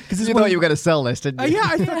definitely thought... You thought you were going to sell this, didn't you? Yeah,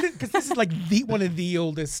 I thought because this is like one of the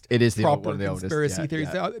oldest it is proper one of the conspiracy theories.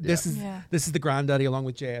 Yeah. This is the granddaddy along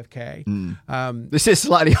with JFK. This is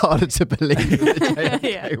slightly harder to believe than the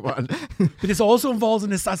JFK one. But this also involves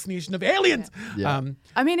an assassination of aliens. Yeah.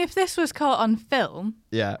 I mean, if this was caught on film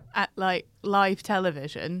at like live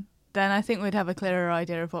television, then I think we'd have a clearer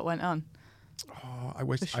idea of what went on. Oh, I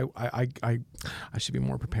wish I should be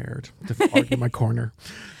more prepared to argue my corner.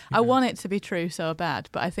 I want it to be true so bad,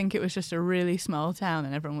 but I think it was just a really small town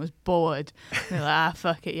and everyone was bored. They're like,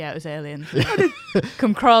 fuck it, it was aliens.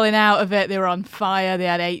 Come crawling out of it, they were on fire, they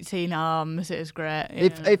had 18 arms, it was great.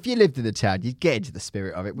 If you lived in the town, you'd get into the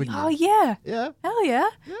spirit of it, wouldn't you? Oh, yeah. Yeah. Hell yeah.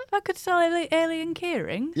 If I could sell alien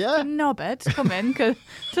keyring Yeah. to knobheads come in to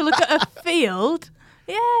look at a field.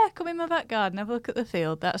 Yeah, come in my back garden, have a look at the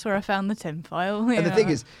field. That's where I found the tinfoil. And the thing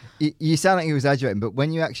is, you sound like you're exaggerating, but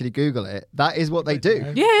when you actually Google it, that is what they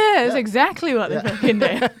do. Yeah, it's exactly what they fucking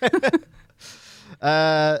do.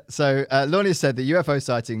 Lorne said the UFO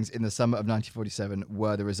sightings in the summer of 1947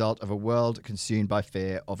 were the result of a world consumed by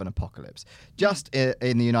fear of an apocalypse. Just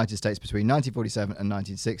in the United States between 1947 and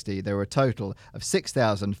 1960, there were a total of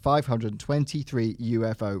 6,523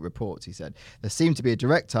 UFO reports, he said. There seemed to be a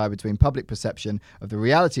direct tie between public perception of the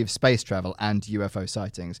reality of space travel and UFO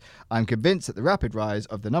sightings. I'm convinced that the rapid rise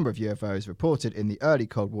of the number of UFOs reported in the early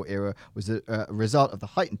Cold War era was a result of the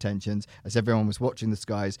heightened tensions as everyone was watching the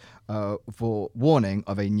skies for warning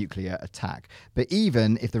of a nuclear attack. But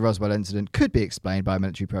even if the Roswell incident could be explained by a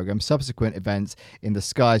military program, subsequent events in the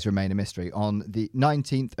skies remain a mystery. On the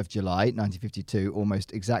 19th of July, 1952,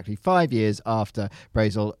 almost exactly 5 years after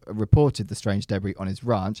Brazel reported the strange debris on his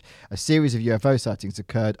ranch, a series of UFO sightings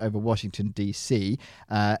occurred over Washington, D.C.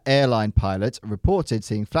 Airline pilots reported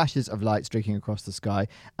seeing flashes of light streaking across the sky,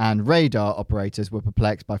 and radar operators were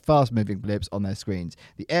perplexed by fast-moving blips on their screens.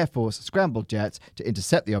 The Air Force scrambled jets to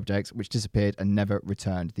intercept the objects, which disappeared and never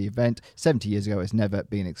returned. The event 70 years ago has never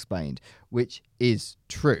been explained, which is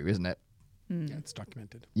true, isn't it? Yeah, it's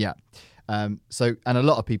documented. Yeah. And a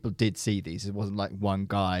lot of people did see these. It wasn't like one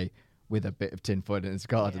guy with a bit of tinfoil in his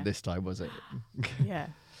garden this time, was it? Yeah.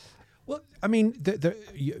 Well, I mean, the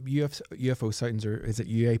UFO sightings is it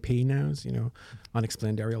UAP now? Is,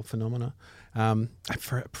 unexplained aerial phenomena.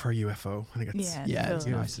 For UFO, I think it's it's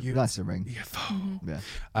nice. Nice to ring. UFO. Yeah,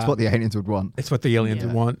 it's what the aliens would want. It's what the aliens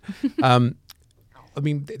would want. I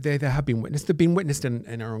mean, they have been witnessed. They've been witnessed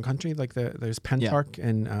in our own country. Like there's Pentark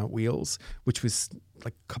in Wales, which was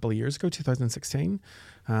like a couple of years ago, 2016,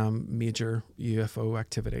 major UFO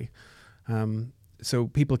activity. So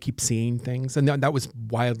people keep seeing things, and that was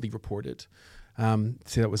wildly reported.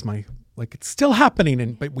 So that was it's still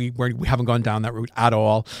happening, but we haven't gone down that route at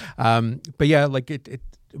all. But yeah, I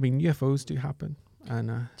mean, UFOs do happen. And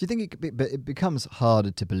do you think it becomes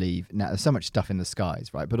harder to believe now? There's so much stuff in the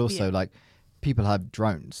skies, right? But also people have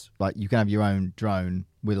drones. Like you can have your own drone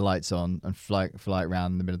with lights on and fly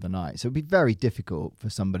around in the middle of the night. So it'd be very difficult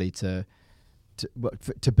for somebody to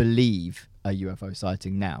believe a UFO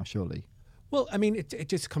sighting now, surely. Well, I mean, it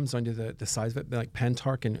just comes down to the size of it. Like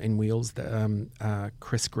Pentark in Wales,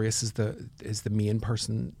 Chris Grace is the main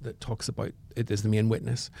person that talks about it as the main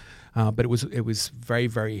witness. But it was very,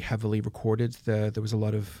 very heavily recorded. There was a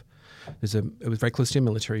lot of it was very close to a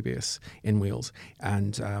military base in Wales,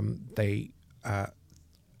 and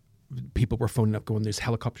people were phoning up going, there's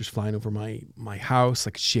helicopters flying over my house,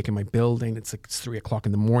 like shaking my building. It's 3 o'clock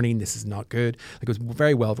in the morning. This is not good. Like it was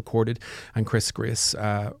very well recorded. And Chris Grace,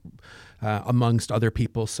 amongst other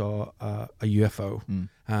people, saw a UFO.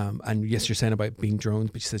 And yes, you're saying about being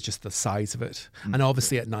drones, but she says just the size of it. And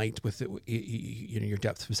obviously at night with your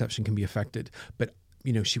depth of perception can be affected. But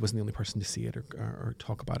she wasn't the only person to see it or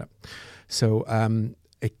talk about it. So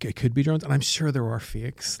it could be drones, and I'm sure there are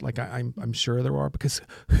fakes. Like I'm sure there are, because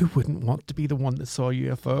who wouldn't want to be the one that saw a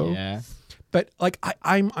UFO? Yeah. But like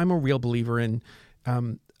I'm a real believer in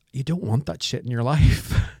you don't want that shit in your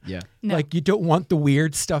life. Yeah. No. Like you don't want the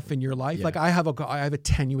weird stuff in your life. Yeah. Like I have a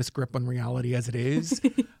tenuous grip on reality as it is.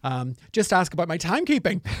 Just ask about my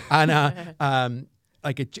timekeeping, and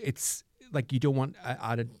it's like you don't want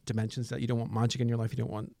added dimensions. That you don't want magic in your life. You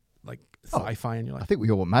don't want like sci-fi in your life. I think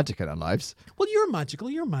we all want magic in our lives. Well, you're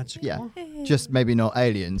magical. Yeah. Just maybe not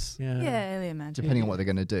aliens. Yeah, alien magic. Depending on what they're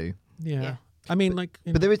going to do. Yeah. I mean,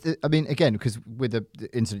 but there is, I mean, again, because with the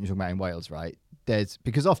incident you're talking about in Wales, right?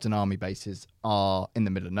 Because often army bases are in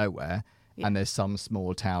the middle of nowhere and there's some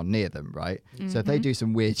small town near them, right? Mm-hmm. So if they do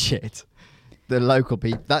some weird shit, the local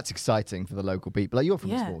people, that's exciting for the local people. Like you're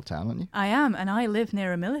from a small town, aren't you? I am, and I live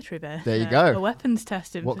near a military base. There you go. A weapons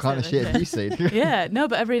testing What kind of shit have you seen? Yeah, no,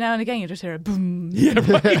 but every now and again you just hear a boom. Yeah,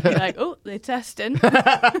 right. You're like, oh, they're testing.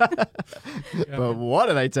 But what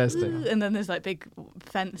are they testing? And then there's like big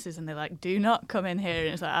fences, and they're like, do not come in here.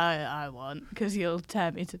 And it's like, I won't, because you'll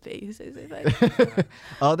tear me to pieces.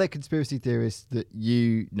 Are there conspiracy theorists that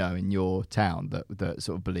you know in your town that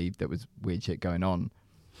sort of believe there was weird shit going on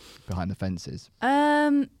behind the fences?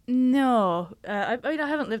 No. I mean, I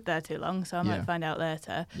haven't lived there too long, so I might find out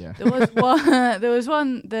later. Yeah. There was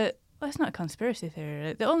one that, well, it's not a conspiracy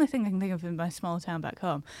theory. The only thing I can think of in my small town back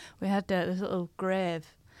home, we had this little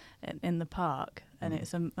grave in the park, and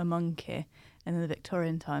it's a monkey. And in the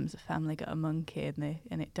Victorian times, the family got a monkey,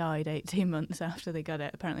 and it died 18 months after they got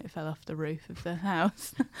it. Apparently, it fell off the roof of the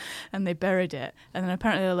house, and they buried it. And then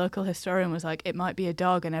apparently, the local historian was like, "It might be a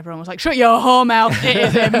dog," and everyone was like, "Shut your whore mouth! It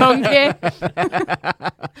is a monkey."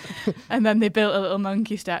 And then they built a little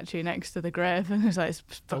monkey statue next to the grave, and it was like, "It's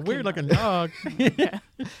a weird looking dog." Yeah.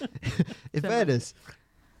 In fairness,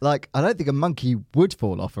 like I don't think a monkey would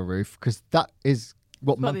fall off a roof because that is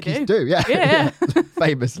what That's what they monkeys do. Yeah. Yeah.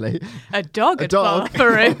 Famously. A dog A would fall dog. off a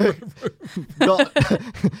roof.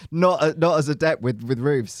 not as adept with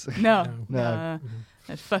roofs. No.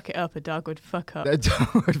 I'd fuck it up. A dog would fuck up. A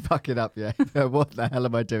dog would fuck it up, yeah. What the hell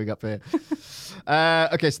am I doing up here?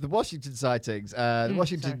 Okay, so the Washington sightings. The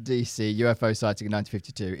Washington, D.C. UFO sighting in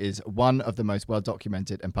 1952 is one of the most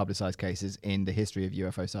well-documented and publicized cases in the history of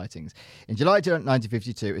UFO sightings. In July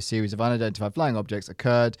 1952, a series of unidentified flying objects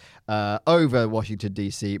occurred over Washington,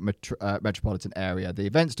 D.C. Metropolitan area. The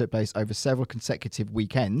events took place over several consecutive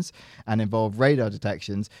weekends and involved radar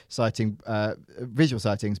detections, visual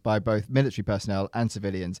sightings by both military personnel and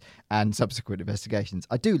civilians, and subsequent investigations.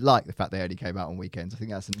 I do like the fact they only came out on weekends. I think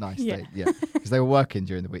that's a nice thing. Yeah, because they were working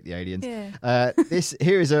during the week, the aliens. Yeah.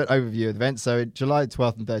 Here is an overview of the events. So, July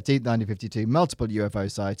 12th and 13th, 1952, multiple UFO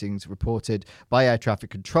sightings reported by air traffic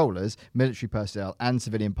controllers, military personnel, and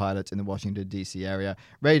civilian pilots in the Washington, D.C. area.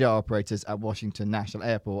 Radar operators at Washington National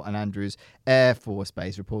Airport and Andrews Air Force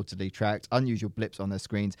Base reportedly tracked unusual blips on their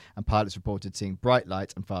screens, and pilots reported seeing bright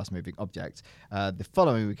lights and fast-moving objects. The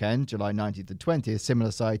following weekend, July 19th and 20th,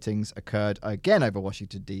 similar sightings occurred again over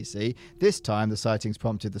Washington, D.C. This time, the sightings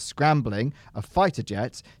prompted the scrambling of fighter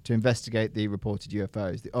jets to investigate the reported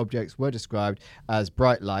UFOs. The objects were described as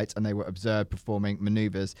bright lights, and they were observed performing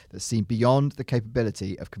maneuvers that seemed beyond the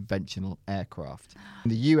capability of conventional aircraft.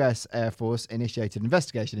 The U.S. Air Force initiated an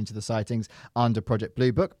investigation into the sightings under Project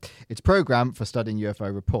Blue Book, its program for studying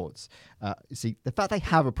UFO reports. See, the fact they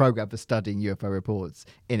have a program for studying UFO reports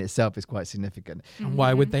in itself is quite significant. And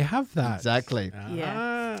why would they have that? Exactly.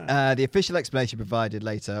 Yeah. The official explanation provided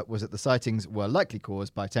later was that the sightings were likely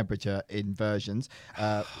caused by temperature inversions,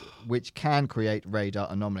 which can create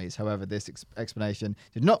radar anomalies. However, this explanation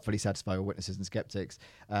did not fully satisfy all witnesses and skeptics.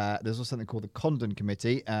 There's also something called the Condon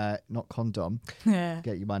Committee, not condom. Yeah.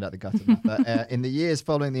 Get your mind out the gutter. But in the years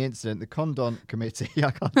following the incident, the Condon Committee,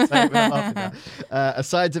 I can't say it without laughing now, a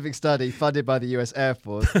scientific study funded by the US Air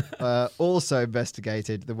Force, also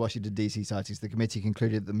investigated the Washington, D.C. sightings. The committee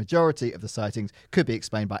concluded that the majority of the sightings could be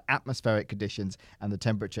explained by atmospheric conditions and the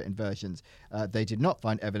temperature inversions. They did not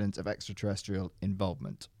find evidence of extraterrestrial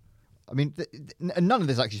involvement. I mean, none of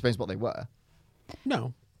this actually explains what they were.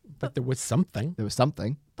 No, but there was something. There was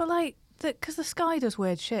something. But like, because the sky does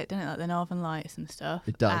weird shit, doesn't it? Like the Northern Lights and stuff.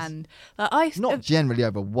 It does. And like, Not generally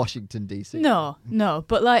over Washington, D.C. No.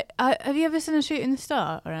 But like, have you ever seen a shooting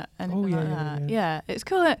star or anything yeah, like yeah, that? yeah. It's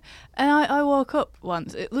cool. And I woke up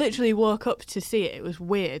once. It literally woke up to see it. It was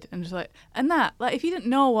weird and just like, and that, like, if you didn't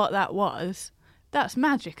know what that was, that's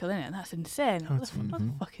magical, isn't it? That's insane. What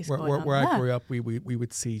the fuck is going on? Where I there? grew up, we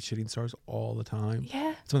would see shooting stars all the time.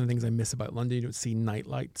 Yeah. It's one of the things I miss about London. You don't see night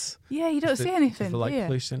lights. Yeah, you don't see anything. The light do you?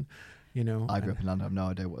 pollution. You know, I grew up in London. I have no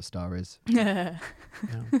idea what a star is. no,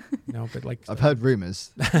 but like I've heard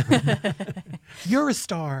rumours. you're a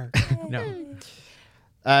star. No.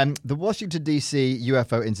 The Washington, D.C.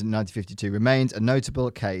 UFO incident in 1952 remains a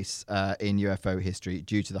notable case in UFO history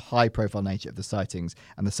due to the high-profile nature of the sightings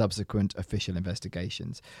and the subsequent official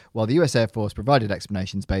investigations. While the U.S. Air Force provided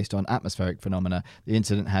explanations based on atmospheric phenomena, the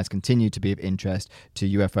incident has continued to be of interest to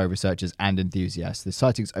UFO researchers and enthusiasts. The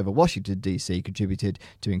sightings over Washington, D.C. contributed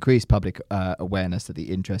to increased public awareness of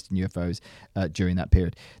the interest in UFOs during that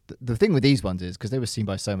period. The thing with these ones is, because they were seen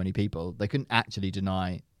by so many people, they couldn't actually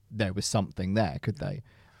deny there was something there, could they?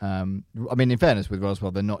 I mean, in fairness, with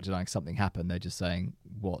Roswell, they're not denying something happened. They're just saying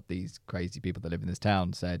what these crazy people that live in this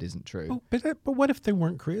town said isn't true. But what if they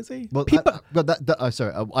weren't crazy? Well,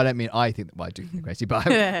 sorry, I don't mean I think that. Well, I do think they're crazy, but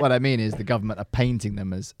what I mean is the government are painting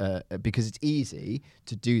them as because it's easy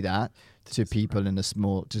to do that to people in a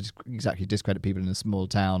small, to exactly discredit people in a small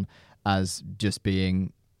town as just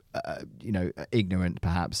being, ignorant,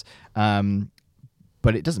 perhaps.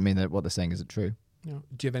 But it doesn't mean that what they're saying isn't true. No.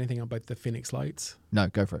 Do you have anything about the Phoenix Lights? No,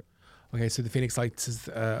 go for it. Okay, so the Phoenix Lights is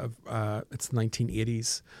it's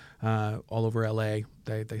 1980s, all over LA.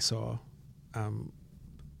 They saw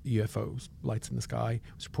UFOs, lights in the sky.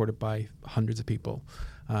 It was reported by hundreds of people.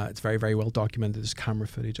 It's very, very well documented. There's camera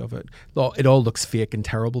footage of it. It all looks fake and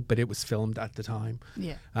terrible, but it was filmed at the time.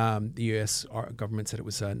 Yeah. The US government said it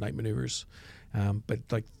was night maneuvers,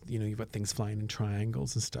 but you've got things flying in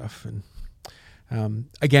triangles and stuff, and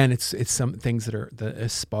again, it's some things that are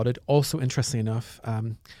spotted. Also, interestingly enough,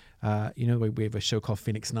 we have a show called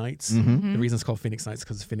Phoenix Nights. Mm-hmm. The reason it's called Phoenix Nights is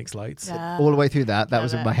because of Phoenix Lights. All the way through that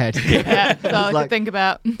was in my head. Yeah, that's all I like- could think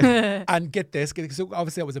about. And get this, so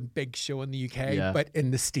obviously that was a big show in the UK, but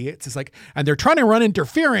in the States it's like, and they're trying to run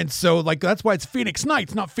interference, so like that's why it's Phoenix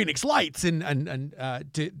Nights, not Phoenix Lights, and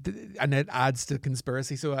it adds to the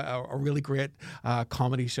conspiracy. So a really great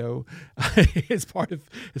comedy show is part of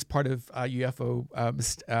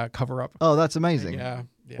UFO cover up. Oh, that's amazing. Yeah.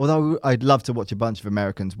 Although I'd love to watch a bunch of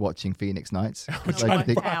Americans watching Phoenix Nights.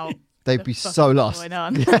 They'd be Fuck so is lost. going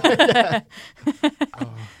on?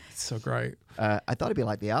 It's so great. I thought it'd be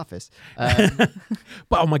like The Office. But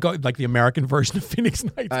oh my god, like the American version of Phoenix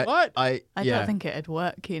Nights. What? I don't think it'd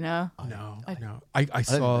work, you know. No. I I don't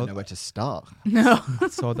saw even know where to start. No.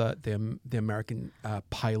 saw the American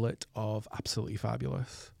pilot of Absolutely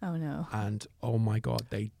Fabulous, Oh no. and oh my god,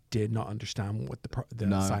 they did not understand what the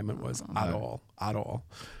No. assignment was at all.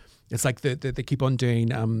 It's like they keep on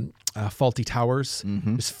doing Faulty Towers.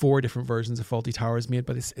 Mm-hmm. There's 4 different versions of Faulty Towers made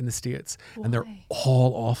in the States, and they're Why?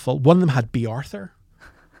 all awful. One of them had B. Arthur.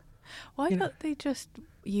 Why You know- don't they just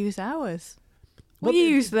use ours? Well, We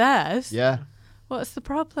use theirs. Yeah. What's the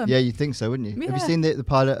problem? Yeah, you'd think so, wouldn't you? Have you Yeah. seen the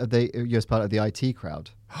pilot of the US pilot of the IT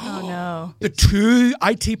Crowd? Oh no. The 2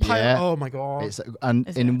 IT pilot. Yeah. Oh my god. And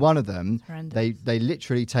Is in it? one of them, Horrendous. they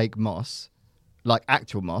literally take Moss, like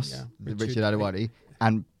actual Moss, Yeah, Richard Richard Adelwadi,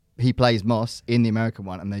 and he plays Moss in the American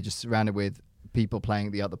one, and they're just surrounded with people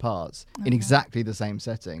playing the other parts in exactly the same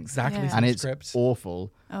setting. exactly Yeah. the And same it's script.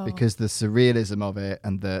 awful Oh. because the surrealism of it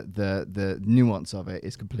and the nuance of it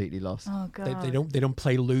is completely lost. Oh god. They don't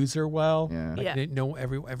play loser well. Yeah. Like, Yeah. they know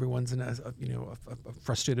everyone's a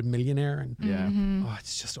frustrated millionaire, and Yeah. oh,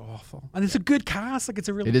 it's just awful. And it's a good cast. Like it's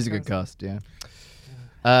a really It is a good cast, yeah.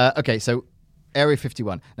 Okay, so Area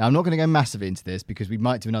 51. Now, I'm not going to go massively into this because we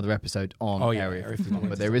might do another episode on Area 51,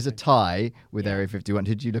 but there is a tie with Area 51.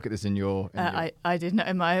 Did you look at this in your... I did not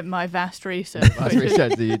in my vast research. Vast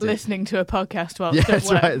research that you did. Listening to a podcast while Yeah, at that's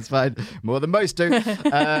work. right. It's fine. More than most do.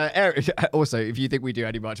 Also, if you think we do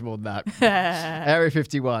any much more than that. Area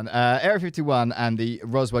 51. Area 51 and the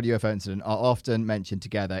Roswell UFO incident are often mentioned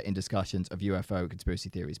together in discussions of UFO conspiracy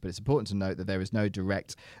theories, but it's important to note that there is no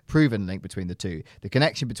direct proven link between the two. The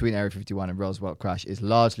connection between Area 51 and Roswell crash is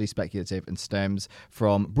largely speculative and stems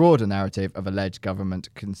from broader narrative of alleged government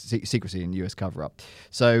secrecy and US cover-up.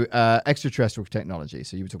 So, extraterrestrial technology.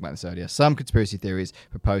 So you were talking about this earlier. Some conspiracy theories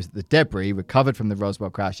propose that the debris recovered from the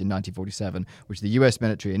Roswell crash in 1947, which the US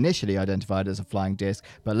military initially identified as a flying disc,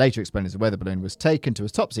 but later explained as a weather balloon, was taken to a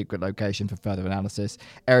top-secret location for further analysis,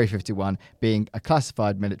 Area 51 being a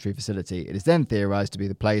classified military facility. It is then theorized to be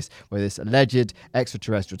the place where this alleged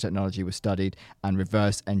extraterrestrial technology was studied and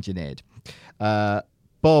reverse engineered.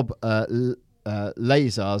 Bob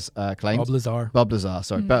Lazar's claims. Bob Lazar,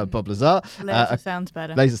 sorry. Bob Lazar. Laser sounds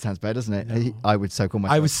better. Laser sounds better, doesn't it? I would so call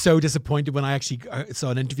myself. I was so disappointed when I actually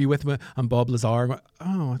saw an interview with him and Bob Lazar. I went,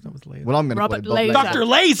 oh, that was Laser. Well, I'm going to call Robert it Bob Laser. Lazar. Dr.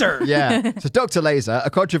 Laser! Yeah. So Dr. Laser, a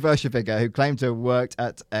controversial figure who claimed to have worked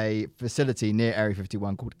at a facility near Area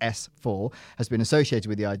 51 called S4, has been associated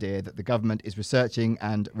with the idea that the government is researching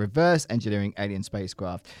and reverse engineering alien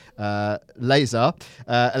spacecraft. Laser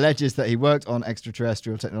alleges that he worked on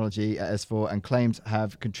extraterrestrial technology at S4 and claims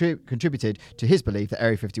have contributed to his belief that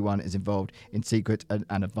Area 51 is involved in secret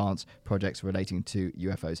and advanced projects relating to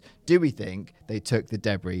UFOs. Do we think they took the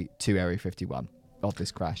debris to Area 51 of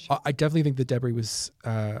this crash? I definitely think the debris was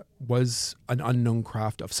an unknown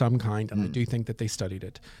craft of some kind, and I do think that they studied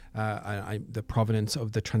it. The provenance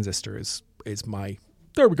of the transistor is my...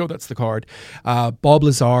 There we go. That's the card. Bob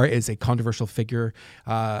Lazar is a controversial figure.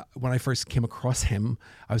 When I first came across him,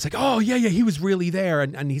 I was like, "Oh yeah, he was really there,"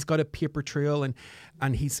 and he's got a paper trail,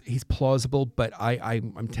 and he's plausible. But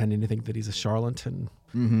I'm tending to think that he's a charlatan.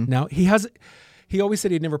 Now he always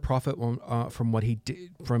said he'd never profit from what he did,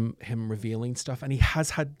 from him revealing stuff, and he has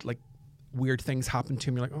had like weird things happen to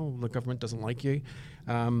him. You're like, "Oh, the government doesn't like you."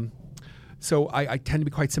 So I tend to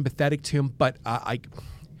be quite sympathetic to him, but I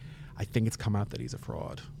think it's come out that he's a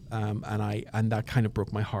fraud, and that kind of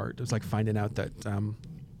broke my heart. It was like finding out that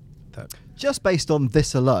Just based on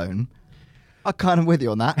this alone, I'm kind of with you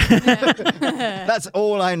on that. That's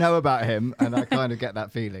all I know about him, and I kind of get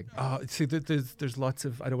that feeling. see, there's lots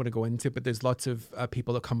of, I don't want to go into it, but there's lots of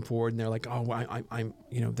people that come forward and they're like, oh, I'm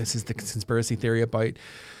this is the conspiracy theory about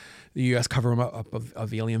the U.S. cover-up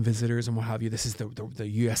of alien visitors and what have you. This is the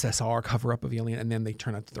USSR cover-up of alien, and then they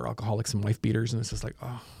turn out that they're alcoholics and wife beaters, and it's just like,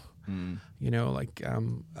 oh.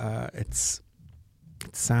 It's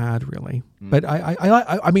sad, really. But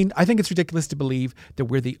I mean, I think it's ridiculous to believe that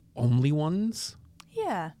we're the only ones.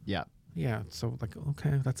 Yeah. Yeah. Yeah. So like,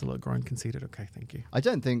 okay, that's a little grown conceited. Okay, thank you. I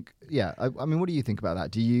don't think. Yeah. I mean, what do you think about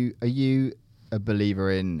that? Are you a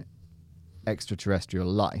believer in extraterrestrial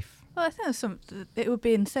life? Well, I think it would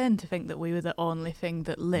be insane to think that we were the only thing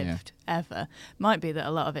that lived ever. Might be that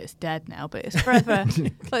a lot of it's dead now, but it's forever.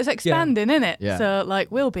 Well, it's expanding, isn't it? Yeah. So,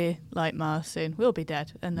 like, we'll be like Mars soon. We'll be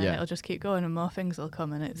dead, and then Yeah. it'll just keep going, and more things will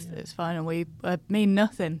come, and it's fine. And we mean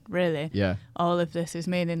nothing, really. Yeah. All of this is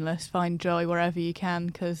meaningless. Find joy wherever you can,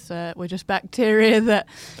 because we're just bacteria that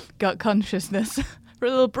got consciousness for a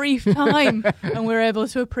little brief time, and we're able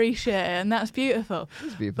to appreciate it, and that's beautiful.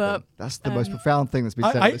 It's beautiful. But, that's the most profound thing that's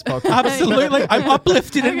been said on this podcast. Absolutely. I'm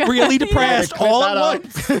uplifted and really depressed Clip all that at up.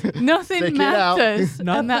 once. Stick Nothing it out. matters,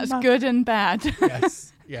 Nothing and that's matters. good and bad.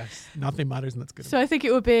 Yes. Nothing matters, and that's good. So I think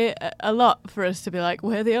it would be a lot for us to be like,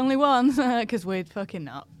 we're the only ones, because we'd fucking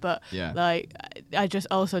not. But Yeah. like, I just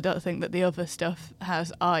also don't think that the other stuff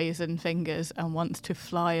has eyes and fingers and wants to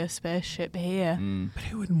fly a spaceship here. But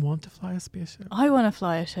who wouldn't want to fly a spaceship? I want to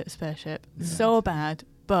fly a spaceship so bad,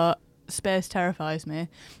 but space terrifies me.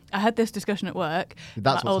 I had this discussion at work.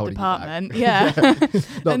 That's my what's old holding you back. department. Yeah.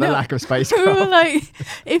 Not the No. lack of We were spacecraft. like,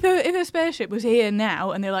 if a spaceship was here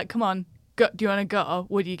now and they're like, come on, do you want to go?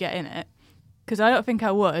 Would you get in it? Because I don't think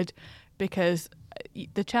I would, because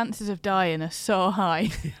the chances of dying are so high,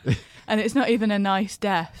 and it's not even a nice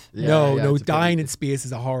death. Yeah, no, yeah, it's a dying pity. in space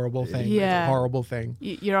is a horrible thing. It's Yeah. a horrible thing.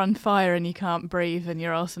 You're on fire and you can't breathe, and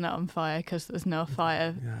you're also not on fire because there's no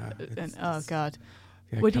fire. Yeah, And, oh God,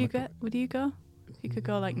 Yeah, would you chemical- Would you go? You could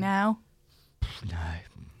go like now.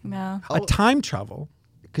 No. A time travel?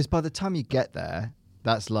 Because by the time you get there,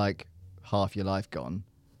 that's like half your life gone.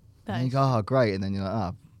 That And you is- go, oh, great. And then you're like,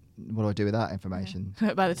 oh, what do I do with that information?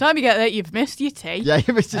 By the time you get there, you've missed your tea. Yeah,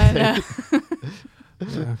 you missed And, it.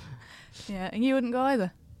 Yeah, yeah, and you wouldn't go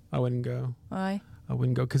either. I wouldn't go. Why? I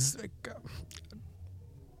wouldn't go because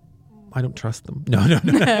I don't trust them. No.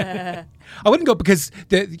 I wouldn't go because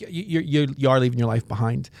you are leaving your life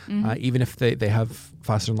behind, even if they have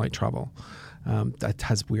faster than light travel. That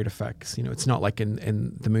has weird effects. You know, it's not like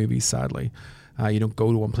in the movies. Sadly, you don't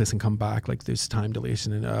go to one place and come back. Like there's time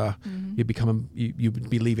dilation, and you would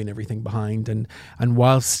be leaving everything behind. And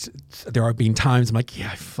whilst there are been times I'm like,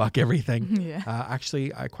 yeah, fuck everything. Yeah.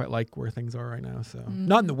 Actually, I quite like where things are right now. So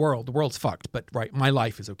not in the world. The world's fucked, but right, my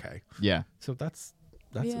life is okay. Yeah. So that's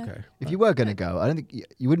Yeah. okay. If you were going to go, I don't think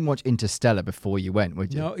you wouldn't watch Interstellar before you went,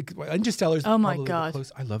 would you? No, Interstellar's Oh my probably the God.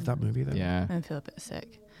 close. I love that movie though. Yeah. I feel a bit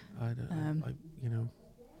sick. You know.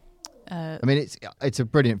 I mean, it's a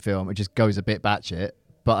brilliant film. It just goes a bit batshit,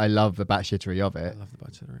 but I love the batshittery of I it. love the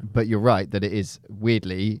budget. But you're right that it is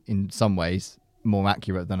weirdly, in some ways, more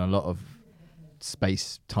accurate than a lot of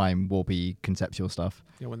space-time warpy conceptual stuff.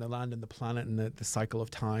 You know, when they land on the planet and the cycle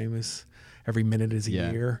of time is every minute is a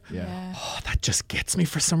year. Yeah. Oh, that just gets me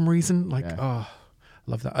for some reason. Like, Yeah. oh,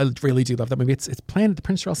 I love that. I really do love that movie. It's playing at the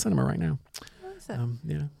Prince Charles Cinema right now. What is it?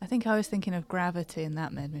 Yeah. I think I was thinking of Gravity, and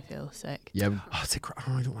that made me feel sick. Yeah. Oh,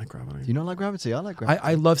 I don't like Gravity. Do you not like Gravity? I like Gravity.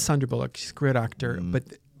 I love Sandra Bullock. She's a great actor. But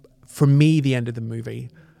for me, the end of the movie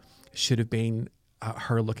should have been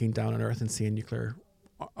her looking down on Earth and seeing nuclear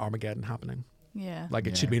Armageddon happening. Yeah. Like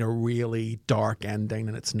it should have been a really dark ending,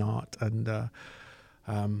 and it's not. And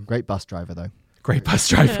Great bus driver, though. great bus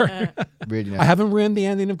driver. Really nice. I haven't ruined the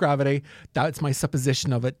ending of Gravity. That's my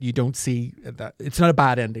supposition of it. You don't see that. It's not a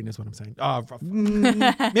bad ending, is what I'm saying. Oh,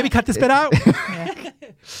 maybe cut this bit out.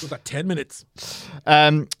 We've got 10 minutes.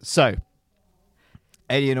 So,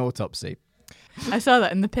 alien autopsy. I saw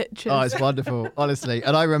that in the pictures. Oh, it's wonderful, honestly.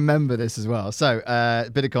 And I remember this as well. So, a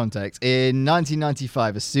bit of context. In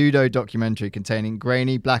 1995, a pseudo-documentary containing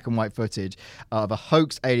grainy black and white footage of a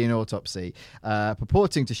hoax alien autopsy,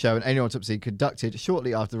 purporting to show an alien autopsy conducted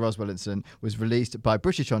shortly after the Roswell incident, was released by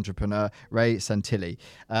British entrepreneur Ray Santilli.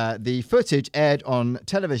 The footage aired on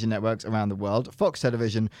television networks around the world. Fox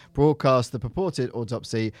Television broadcast the purported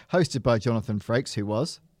autopsy, hosted by Jonathan Frakes, who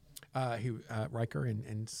was... Riker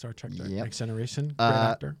in Star Trek Yep. Next Generation. Great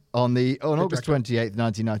actor. On August director. 28th,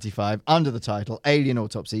 1995, under the title Alien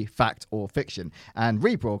Autopsy, Fact or Fiction, and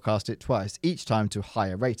rebroadcast it twice, each time to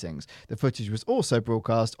higher ratings. The footage was also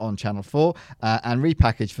broadcast on Channel 4 and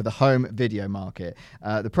repackaged for the home video market.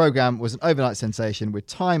 The programme was an overnight sensation, with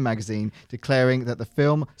Time magazine declaring that the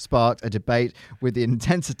film sparked a debate with the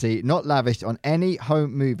intensity not lavished on any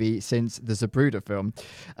home movie since the Zapruder film.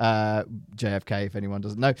 JFK, if anyone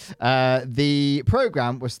doesn't know. The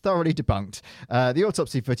program was thoroughly debunked. The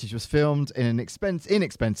autopsy footage was filmed in an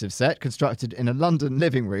inexpensive set constructed in a London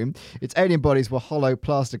living room. Its alien bodies were hollow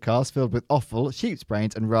plaster casts filled with offal, sheep's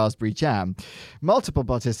brains, and raspberry jam. Multiple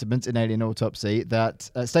participants in Alien Autopsy that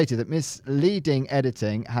stated that misleading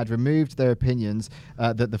editing had removed their opinions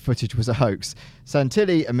that the footage was a hoax.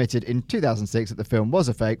 Santilli admitted in 2006 that the film was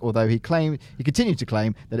a fake, although he continued to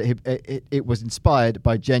claim that it was inspired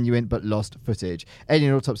by genuine but lost footage.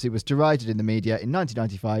 Alien Autopsy was derided in the media. In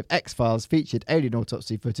 1995, X-Files featured Alien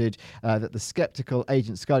Autopsy footage that the skeptical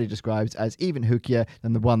Agent Scully describes as even hookier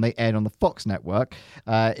than the one they aired on the Fox network.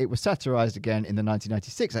 It was satirized again in the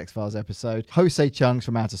 1996 X-Files episode, Jose Chung's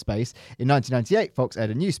From Outer Space. In 1998, Fox aired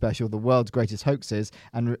a new special, The World's Greatest Hoaxes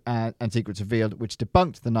and Secrets Revealed, which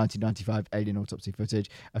debunked the 1995 Alien Autopsy footage.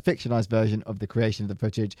 A fictionalized version of the creation of the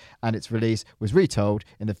footage and its release was retold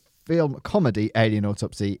in the film comedy Alien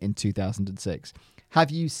Autopsy in 2006. Have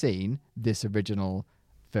you seen this original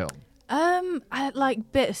film? I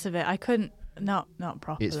like bits of it. I couldn't, not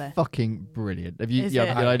properly. It's fucking brilliant. Have you? Is Yeah,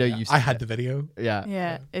 it? I know you've. I had the video. Yeah.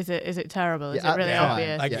 Yeah. Is it terrible? Is Yeah, it really yeah,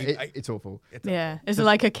 obvious? Like, it's awful. Yeah. Is it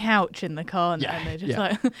like a couch in the corner Yeah, and they just yeah.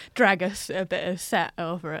 like drag a bit of set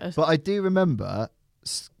over it? But I do remember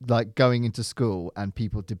like going into school and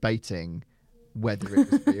people debating whether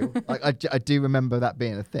it was real. Like I do remember that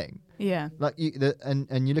being a thing. Yeah. Like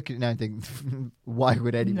and you look at it now and think, why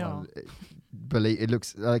would anyone believe? It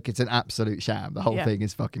looks like it's an absolute sham. The whole thing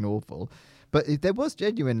is fucking awful. But there was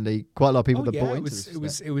genuinely quite a lot of people that bought into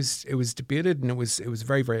this. It was debated, and it was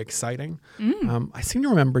very, very exciting. I seem to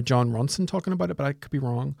remember John Ronson talking about it, but I could be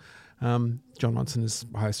wrong. John Ronson is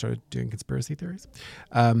how I started doing conspiracy theories.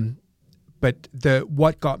 But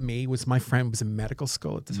what got me was my friend was in medical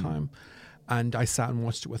school at the time. And I sat and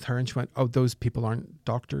watched it with her, and she went, "Oh, those people aren't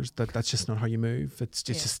doctors. That's just not how you move. It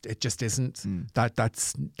just isn't.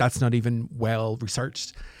 That's not even well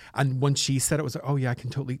researched." And when she said it, was like, "Oh yeah, I can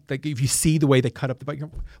totally like." If you see the way they cut up the bike,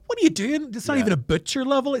 you're, what are you doing? It's not even a butcher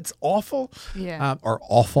level. It's awful. Yeah. Or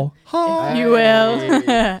awful. If you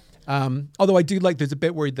will. Although I do like, there's a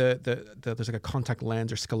bit where there's like a contact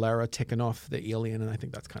lens or sclera taken off the alien, and I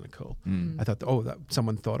think that's kind of cool. I thought, that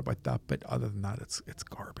someone thought about that, but other than that, it's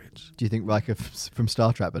garbage. Do you think Riker from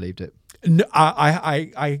Star Trek believed it? No,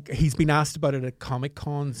 he's been asked about it at Comic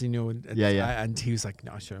Cons, and and he was like,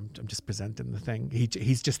 "No, sure, I'm just presenting the thing."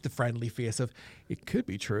 He's just the friendly face of it could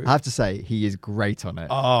be true. I have to say, he is great on it.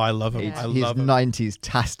 Oh, I love him. Yeah. I He's love him.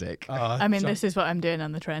 90s-tastic. I mean, this is what I'm doing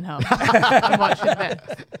on the train home. I'm watching this.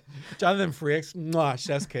 Jonathan Frakes,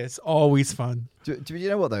 chef's kiss, always fun. Do you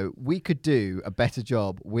know what though? We could do a better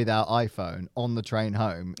job with our iPhone on the train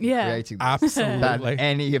home creating this Absolutely. than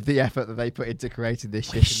any of the effort that they put into creating this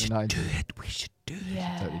shit in the 90s. We should do it.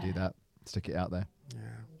 Yeah. Totally do that. Stick it out there.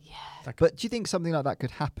 Yeah. But do you think something like that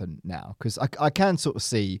could happen now? Because I can sort of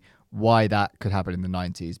see why that could happen in the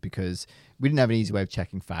 90s, because we didn't have an easy way of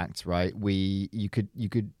checking facts, right? You could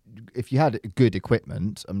if you had good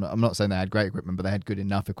equipment, I'm not saying they had great equipment, but they had good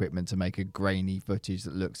enough equipment to make a grainy footage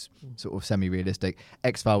that looks sort of semi-realistic.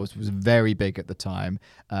 X-Files was very big at the time.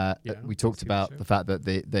 We talked about the fact that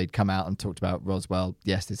they'd come out and talked about Roswell.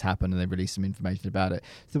 Yes, this happened, and they released some information about it.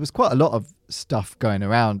 So there was quite a lot of stuff going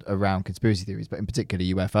around conspiracy theories, but in particular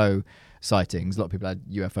UFO sightings. A lot of people had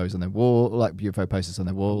UFOs on their wall, like UFO posters on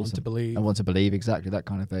their walls. I want to believe, exactly that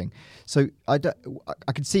kind of thing. So I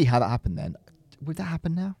can see how that happened then. Would that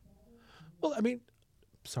happen now? Well, I mean,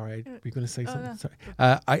 sorry, were you going to say something? no. Sorry.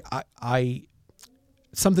 I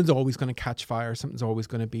something's always going to catch fire. Something's always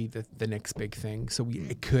going to be the next big thing. So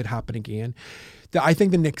it could happen again. I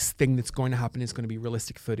think the next thing that's going to happen is going to be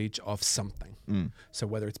realistic footage of something. So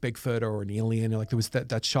whether it's Bigfoot or an alien, like there was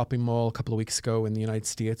that shopping mall a couple of weeks ago in the United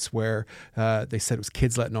States where they said it was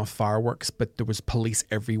kids letting off fireworks, but there was police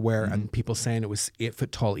everywhere and people saying it was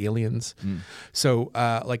 8-foot tall aliens. So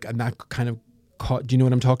and that kind of do you know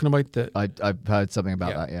what I'm talking about? I've heard something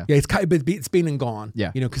about that. Yeah. Yeah, it's been and gone. Yeah.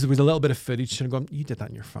 Because there was a little bit of footage. Should have gone. You did that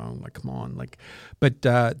on your phone. Like, come on. Like, but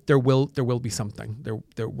there will be something.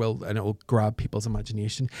 There will, and it will grab people's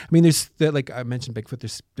imagination. I mean, like I mentioned,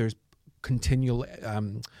 Bigfoot. There's continual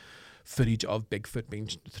footage of Bigfoot being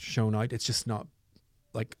shown out. It's just not.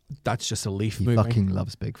 Like, that's just a leaf moving. Fucking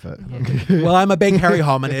loves Bigfoot. Well, I'm a big hairy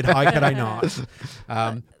hominid. How could I not?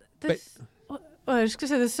 Well, I was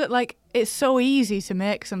just going to say, it's so easy to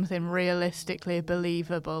make something realistically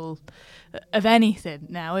believable of anything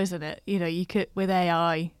now, isn't it? You could, with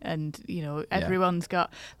AI and, everyone's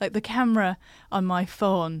got, the camera on my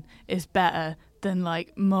phone is better than,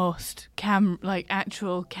 most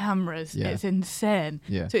actual cameras. Yeah. It's insane.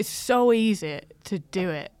 Yeah. So it's so easy to do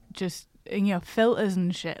it. Just, filters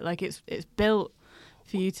and shit. It's built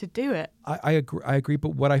for you to do it. I agree. But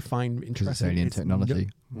what I find Because it's interesting alien is technology.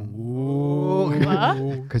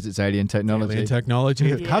 What? Because it's alien technology. Alien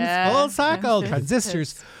technology. It comes Yeah. full circle. Yes,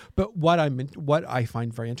 Transistors. yes. But what I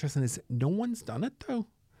find very interesting is no one's done it though.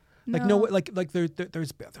 Like no,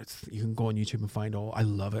 there's you can go on YouTube and find I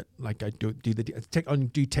love it. Like I do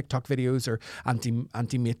TikTok videos or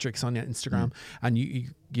anti matrix on Instagram, and you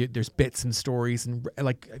there's bits and stories and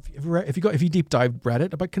like if you deep dive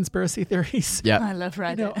Reddit about conspiracy theories. Yeah. I love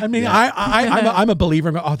Reddit. You know, I mean, I'm a believer.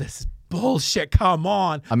 I'm oh, this is bullshit. Come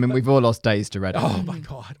on. I mean, we've all lost days to Reddit. Oh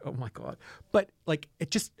my god. But like,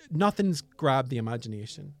 it just nothing's grabbed the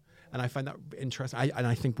imagination. And I find that interesting.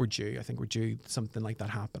 I think we're due. I think we're due something like that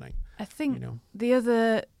happening. I think You know. the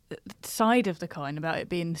other side of the coin about it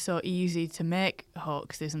being so easy to make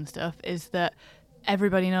hoaxes and stuff is that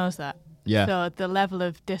everybody knows that. Yeah. So the level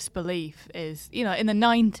of disbelief is, in the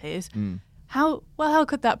 90s, how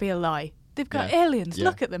could that be a lie? They've got Yeah. aliens. Yeah.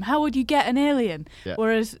 Look at them. How would you get an alien? Yeah.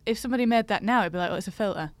 Whereas if somebody made that now, it'd be like, it's a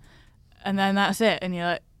filter. And then that's it. And you're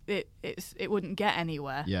like, it wouldn't get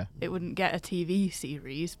anywhere. Yeah. It wouldn't get a TV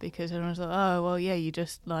series because everyone's like, oh, well, yeah, you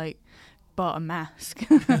just like bought a mask.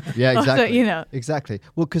 Yeah, exactly. So, Exactly.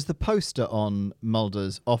 Well, because the poster on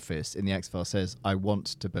Mulder's office in the X-Files says, I want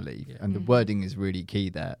to believe. And the wording is really key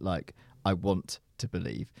there. Like, I want to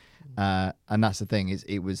believe. And that's the thing is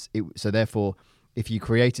so therefore, if you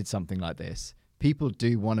created something like this, people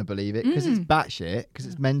do want to believe it because it's batshit, because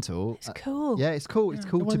it's mental. It's cool. Yeah, it's cool. It's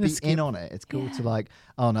cool They to wanna be skip- in on it. It's cool to like,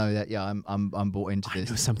 oh no, I'm bought into I this.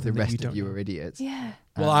 know something the that rest you of don't you know. are idiots. Yeah.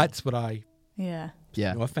 Well, that's what I. Yeah.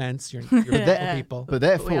 Yeah. No offense, you're beautiful people. But we are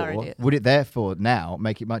therefore, idiots. would it therefore now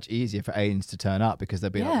make it much easier for aliens to turn up because they'll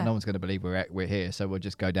be Yeah. like, no one's going to believe we're here, so we'll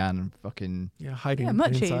just go down and fucking Yeah, hiding Yeah,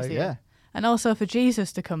 much inside. easier. yeah. And also for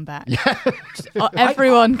Jesus to come back.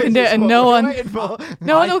 Everyone can do it and no one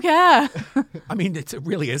will care. I mean, it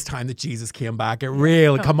really is time that Jesus came back. It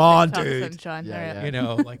really, come on, Tom dude. Sunshine, Yeah, hurry up. yeah. You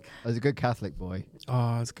know, like, As a good Catholic boy.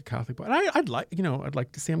 oh, it's a good Catholic boy. And I'd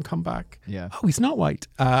like to see him come back. Yeah. Oh, he's not white.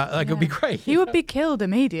 Like, it'd be great. He would be killed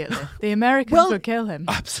immediately. The Americans would kill him.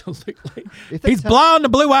 Absolutely. If they He's tell- blonde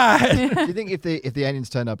and blue-eyed. Do you think if the aliens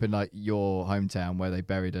turned up in like your hometown where they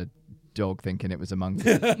buried a dog thinking it was a monkey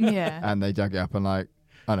Yeah. and they dug it up and like,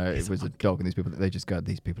 I know it was a dog and they just go,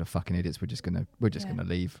 these people are fucking idiots. We're just gonna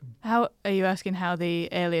leave. How are you asking how the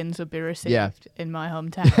aliens would be received Yeah. in my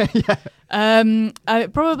hometown?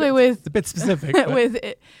 Probably with It's a bit specific. but- with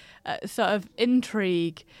sort of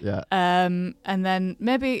intrigue, Yeah. and then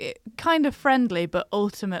maybe kind of friendly, but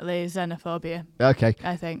ultimately xenophobia. Okay.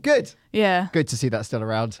 I think. Good. Yeah. Good to see that still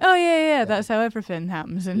around. Oh yeah. That's how everything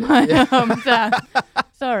happens in my hometown.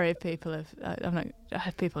 Sorry, people of I'm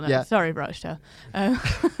not people know. Yeah. Sorry, Rochdale.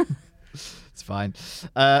 It's fine.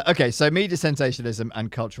 Okay, so media sensationalism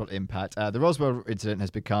and cultural impact. The Roswell incident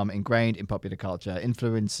has become ingrained in popular culture,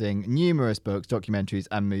 influencing numerous books, documentaries,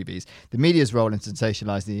 and movies. The media's role in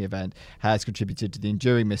sensationalizing the event has contributed to the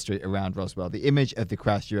enduring mystery around Roswell. The image of the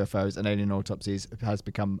crashed UFOs and alien autopsies has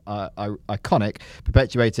become iconic,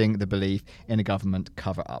 perpetuating the belief in a government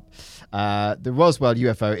cover-up. The Roswell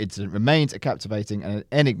UFO incident remains a captivating and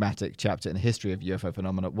enigmatic chapter in the history of UFO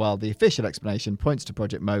phenomena. While the official explanation points to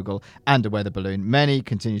Project Mogul and a weather balloon, many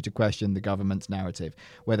continue to question the government's narrative,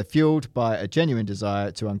 whether fueled by a genuine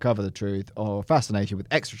desire to uncover the truth or fascination with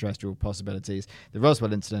extraterrestrial possibilities. The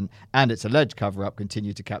Roswell incident and its alleged cover-up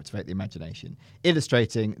continue to captivate the imagination,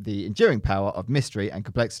 illustrating the enduring power of mystery and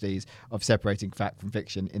complexities of separating fact from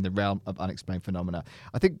fiction in the realm of unexplained phenomena.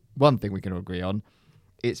 I think one thing we can all agree on,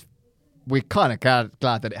 we're kind of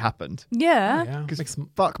glad that it happened. Yeah. yeah. Because Makes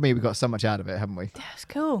fuck me, we got so much out of it, haven't we? That's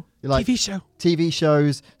cool. Like TV show. TV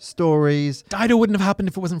shows, stories. Dido wouldn't have happened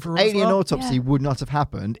if it wasn't for Roswell. Alien autopsy Yeah. would not have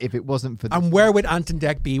happened if it wasn't for. And where would Ant and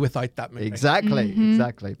Dec be without that movie? Exactly,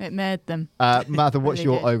 exactly. It made them. Martha, what's Really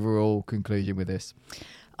your did. overall conclusion with this?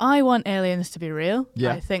 I want aliens to be real.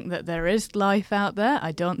 Yeah. I think that there is life out there.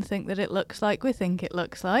 I don't think that it looks like we think it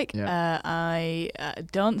looks like. Yeah. I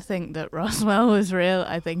don't think that Roswell was real.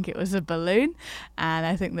 I think it was a balloon. And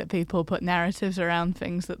I think that people put narratives around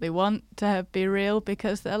things that they want to be real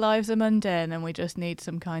because their lives are mundane and we just need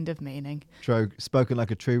some kind of meaning. Spoken like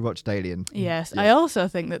a true watched alien. Yes. Yeah. I also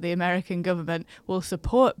think that the American government will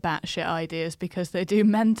support batshit ideas because they do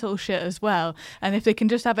mental shit as well. And if they can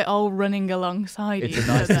just have it all running alongside It's each a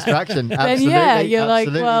nice other, distraction. Then, Absolutely. yeah, you're like,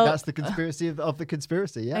 absolutely. well, That's the conspiracy of the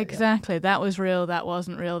conspiracy. Yeah. exactly. That was real. That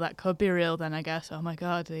wasn't real. That could be real. Then I guess. Oh my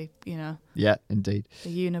God, the Yeah, indeed.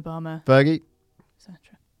 Unabomber, Fergie, etc.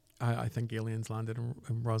 I think aliens landed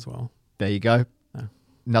in Roswell. there you go. Yeah.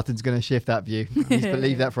 Nothing's going to shift that view. He's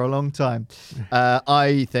believed that for a long time.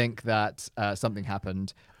 I think that something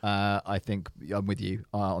happened. I think I'm with you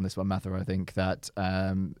on this one, Mather. I think that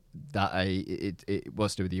it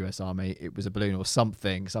was to do with the US Army. It was a balloon or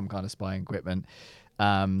something, some kind of spying equipment.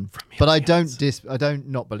 But I don't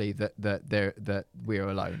not believe that we're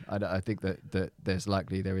alone. I think that there's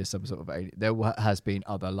likely there is some sort of alien. There has been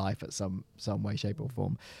other life at some way, shape, or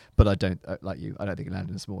form. But I don't like you. I don't think it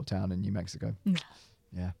landed in a small town in New Mexico.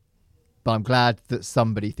 Yeah. But I'm glad that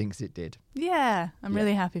somebody thinks it did. Yeah, I'm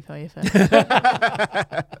really happy for you.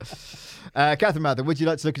 Kathryn Mather, would you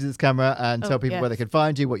like to look into this camera and tell people where they can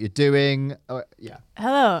find you, what you're doing?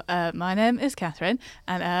 Hello, my name is Kathryn,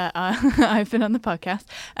 and I've been on the podcast,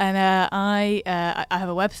 and I have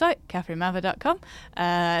a website, kathrynmather.com.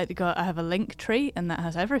 I have a link tree, and that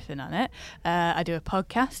has everything on it. I do a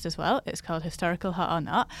podcast as well. It's called Historical Hot or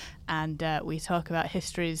Not, and we talk about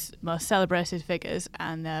history's most celebrated figures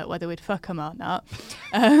and whether we'd fuck them or not.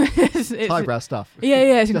 It's highbrow stuff.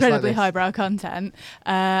 Yeah, it's incredibly highbrow content.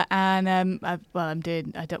 When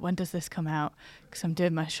does this come out? Because I'm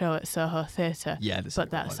doing my show at Soho Theatre. Yeah,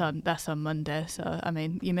 that's on Monday. So I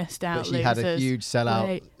mean, you missed out. But she had a huge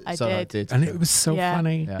sellout. I did, and it was so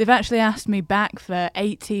funny. Yeah. They've actually asked me back for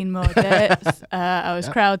 18 more dates. I was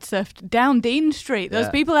crowd surfed down Dean Street. Those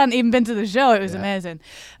people hadn't even been to the show. It was amazing.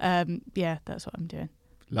 That's what I'm doing.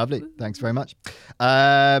 Lovely. Thanks very much.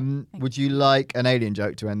 Would you like an alien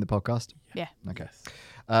joke to end the podcast? Yeah. Okay.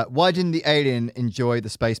 Why didn't the alien enjoy the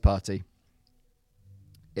space party?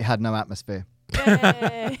 It had no atmosphere.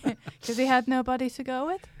 Because he had nobody to go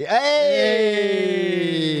with? Hey!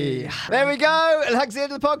 There we go. That's the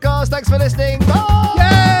end of the podcast. Thanks for listening. Bye!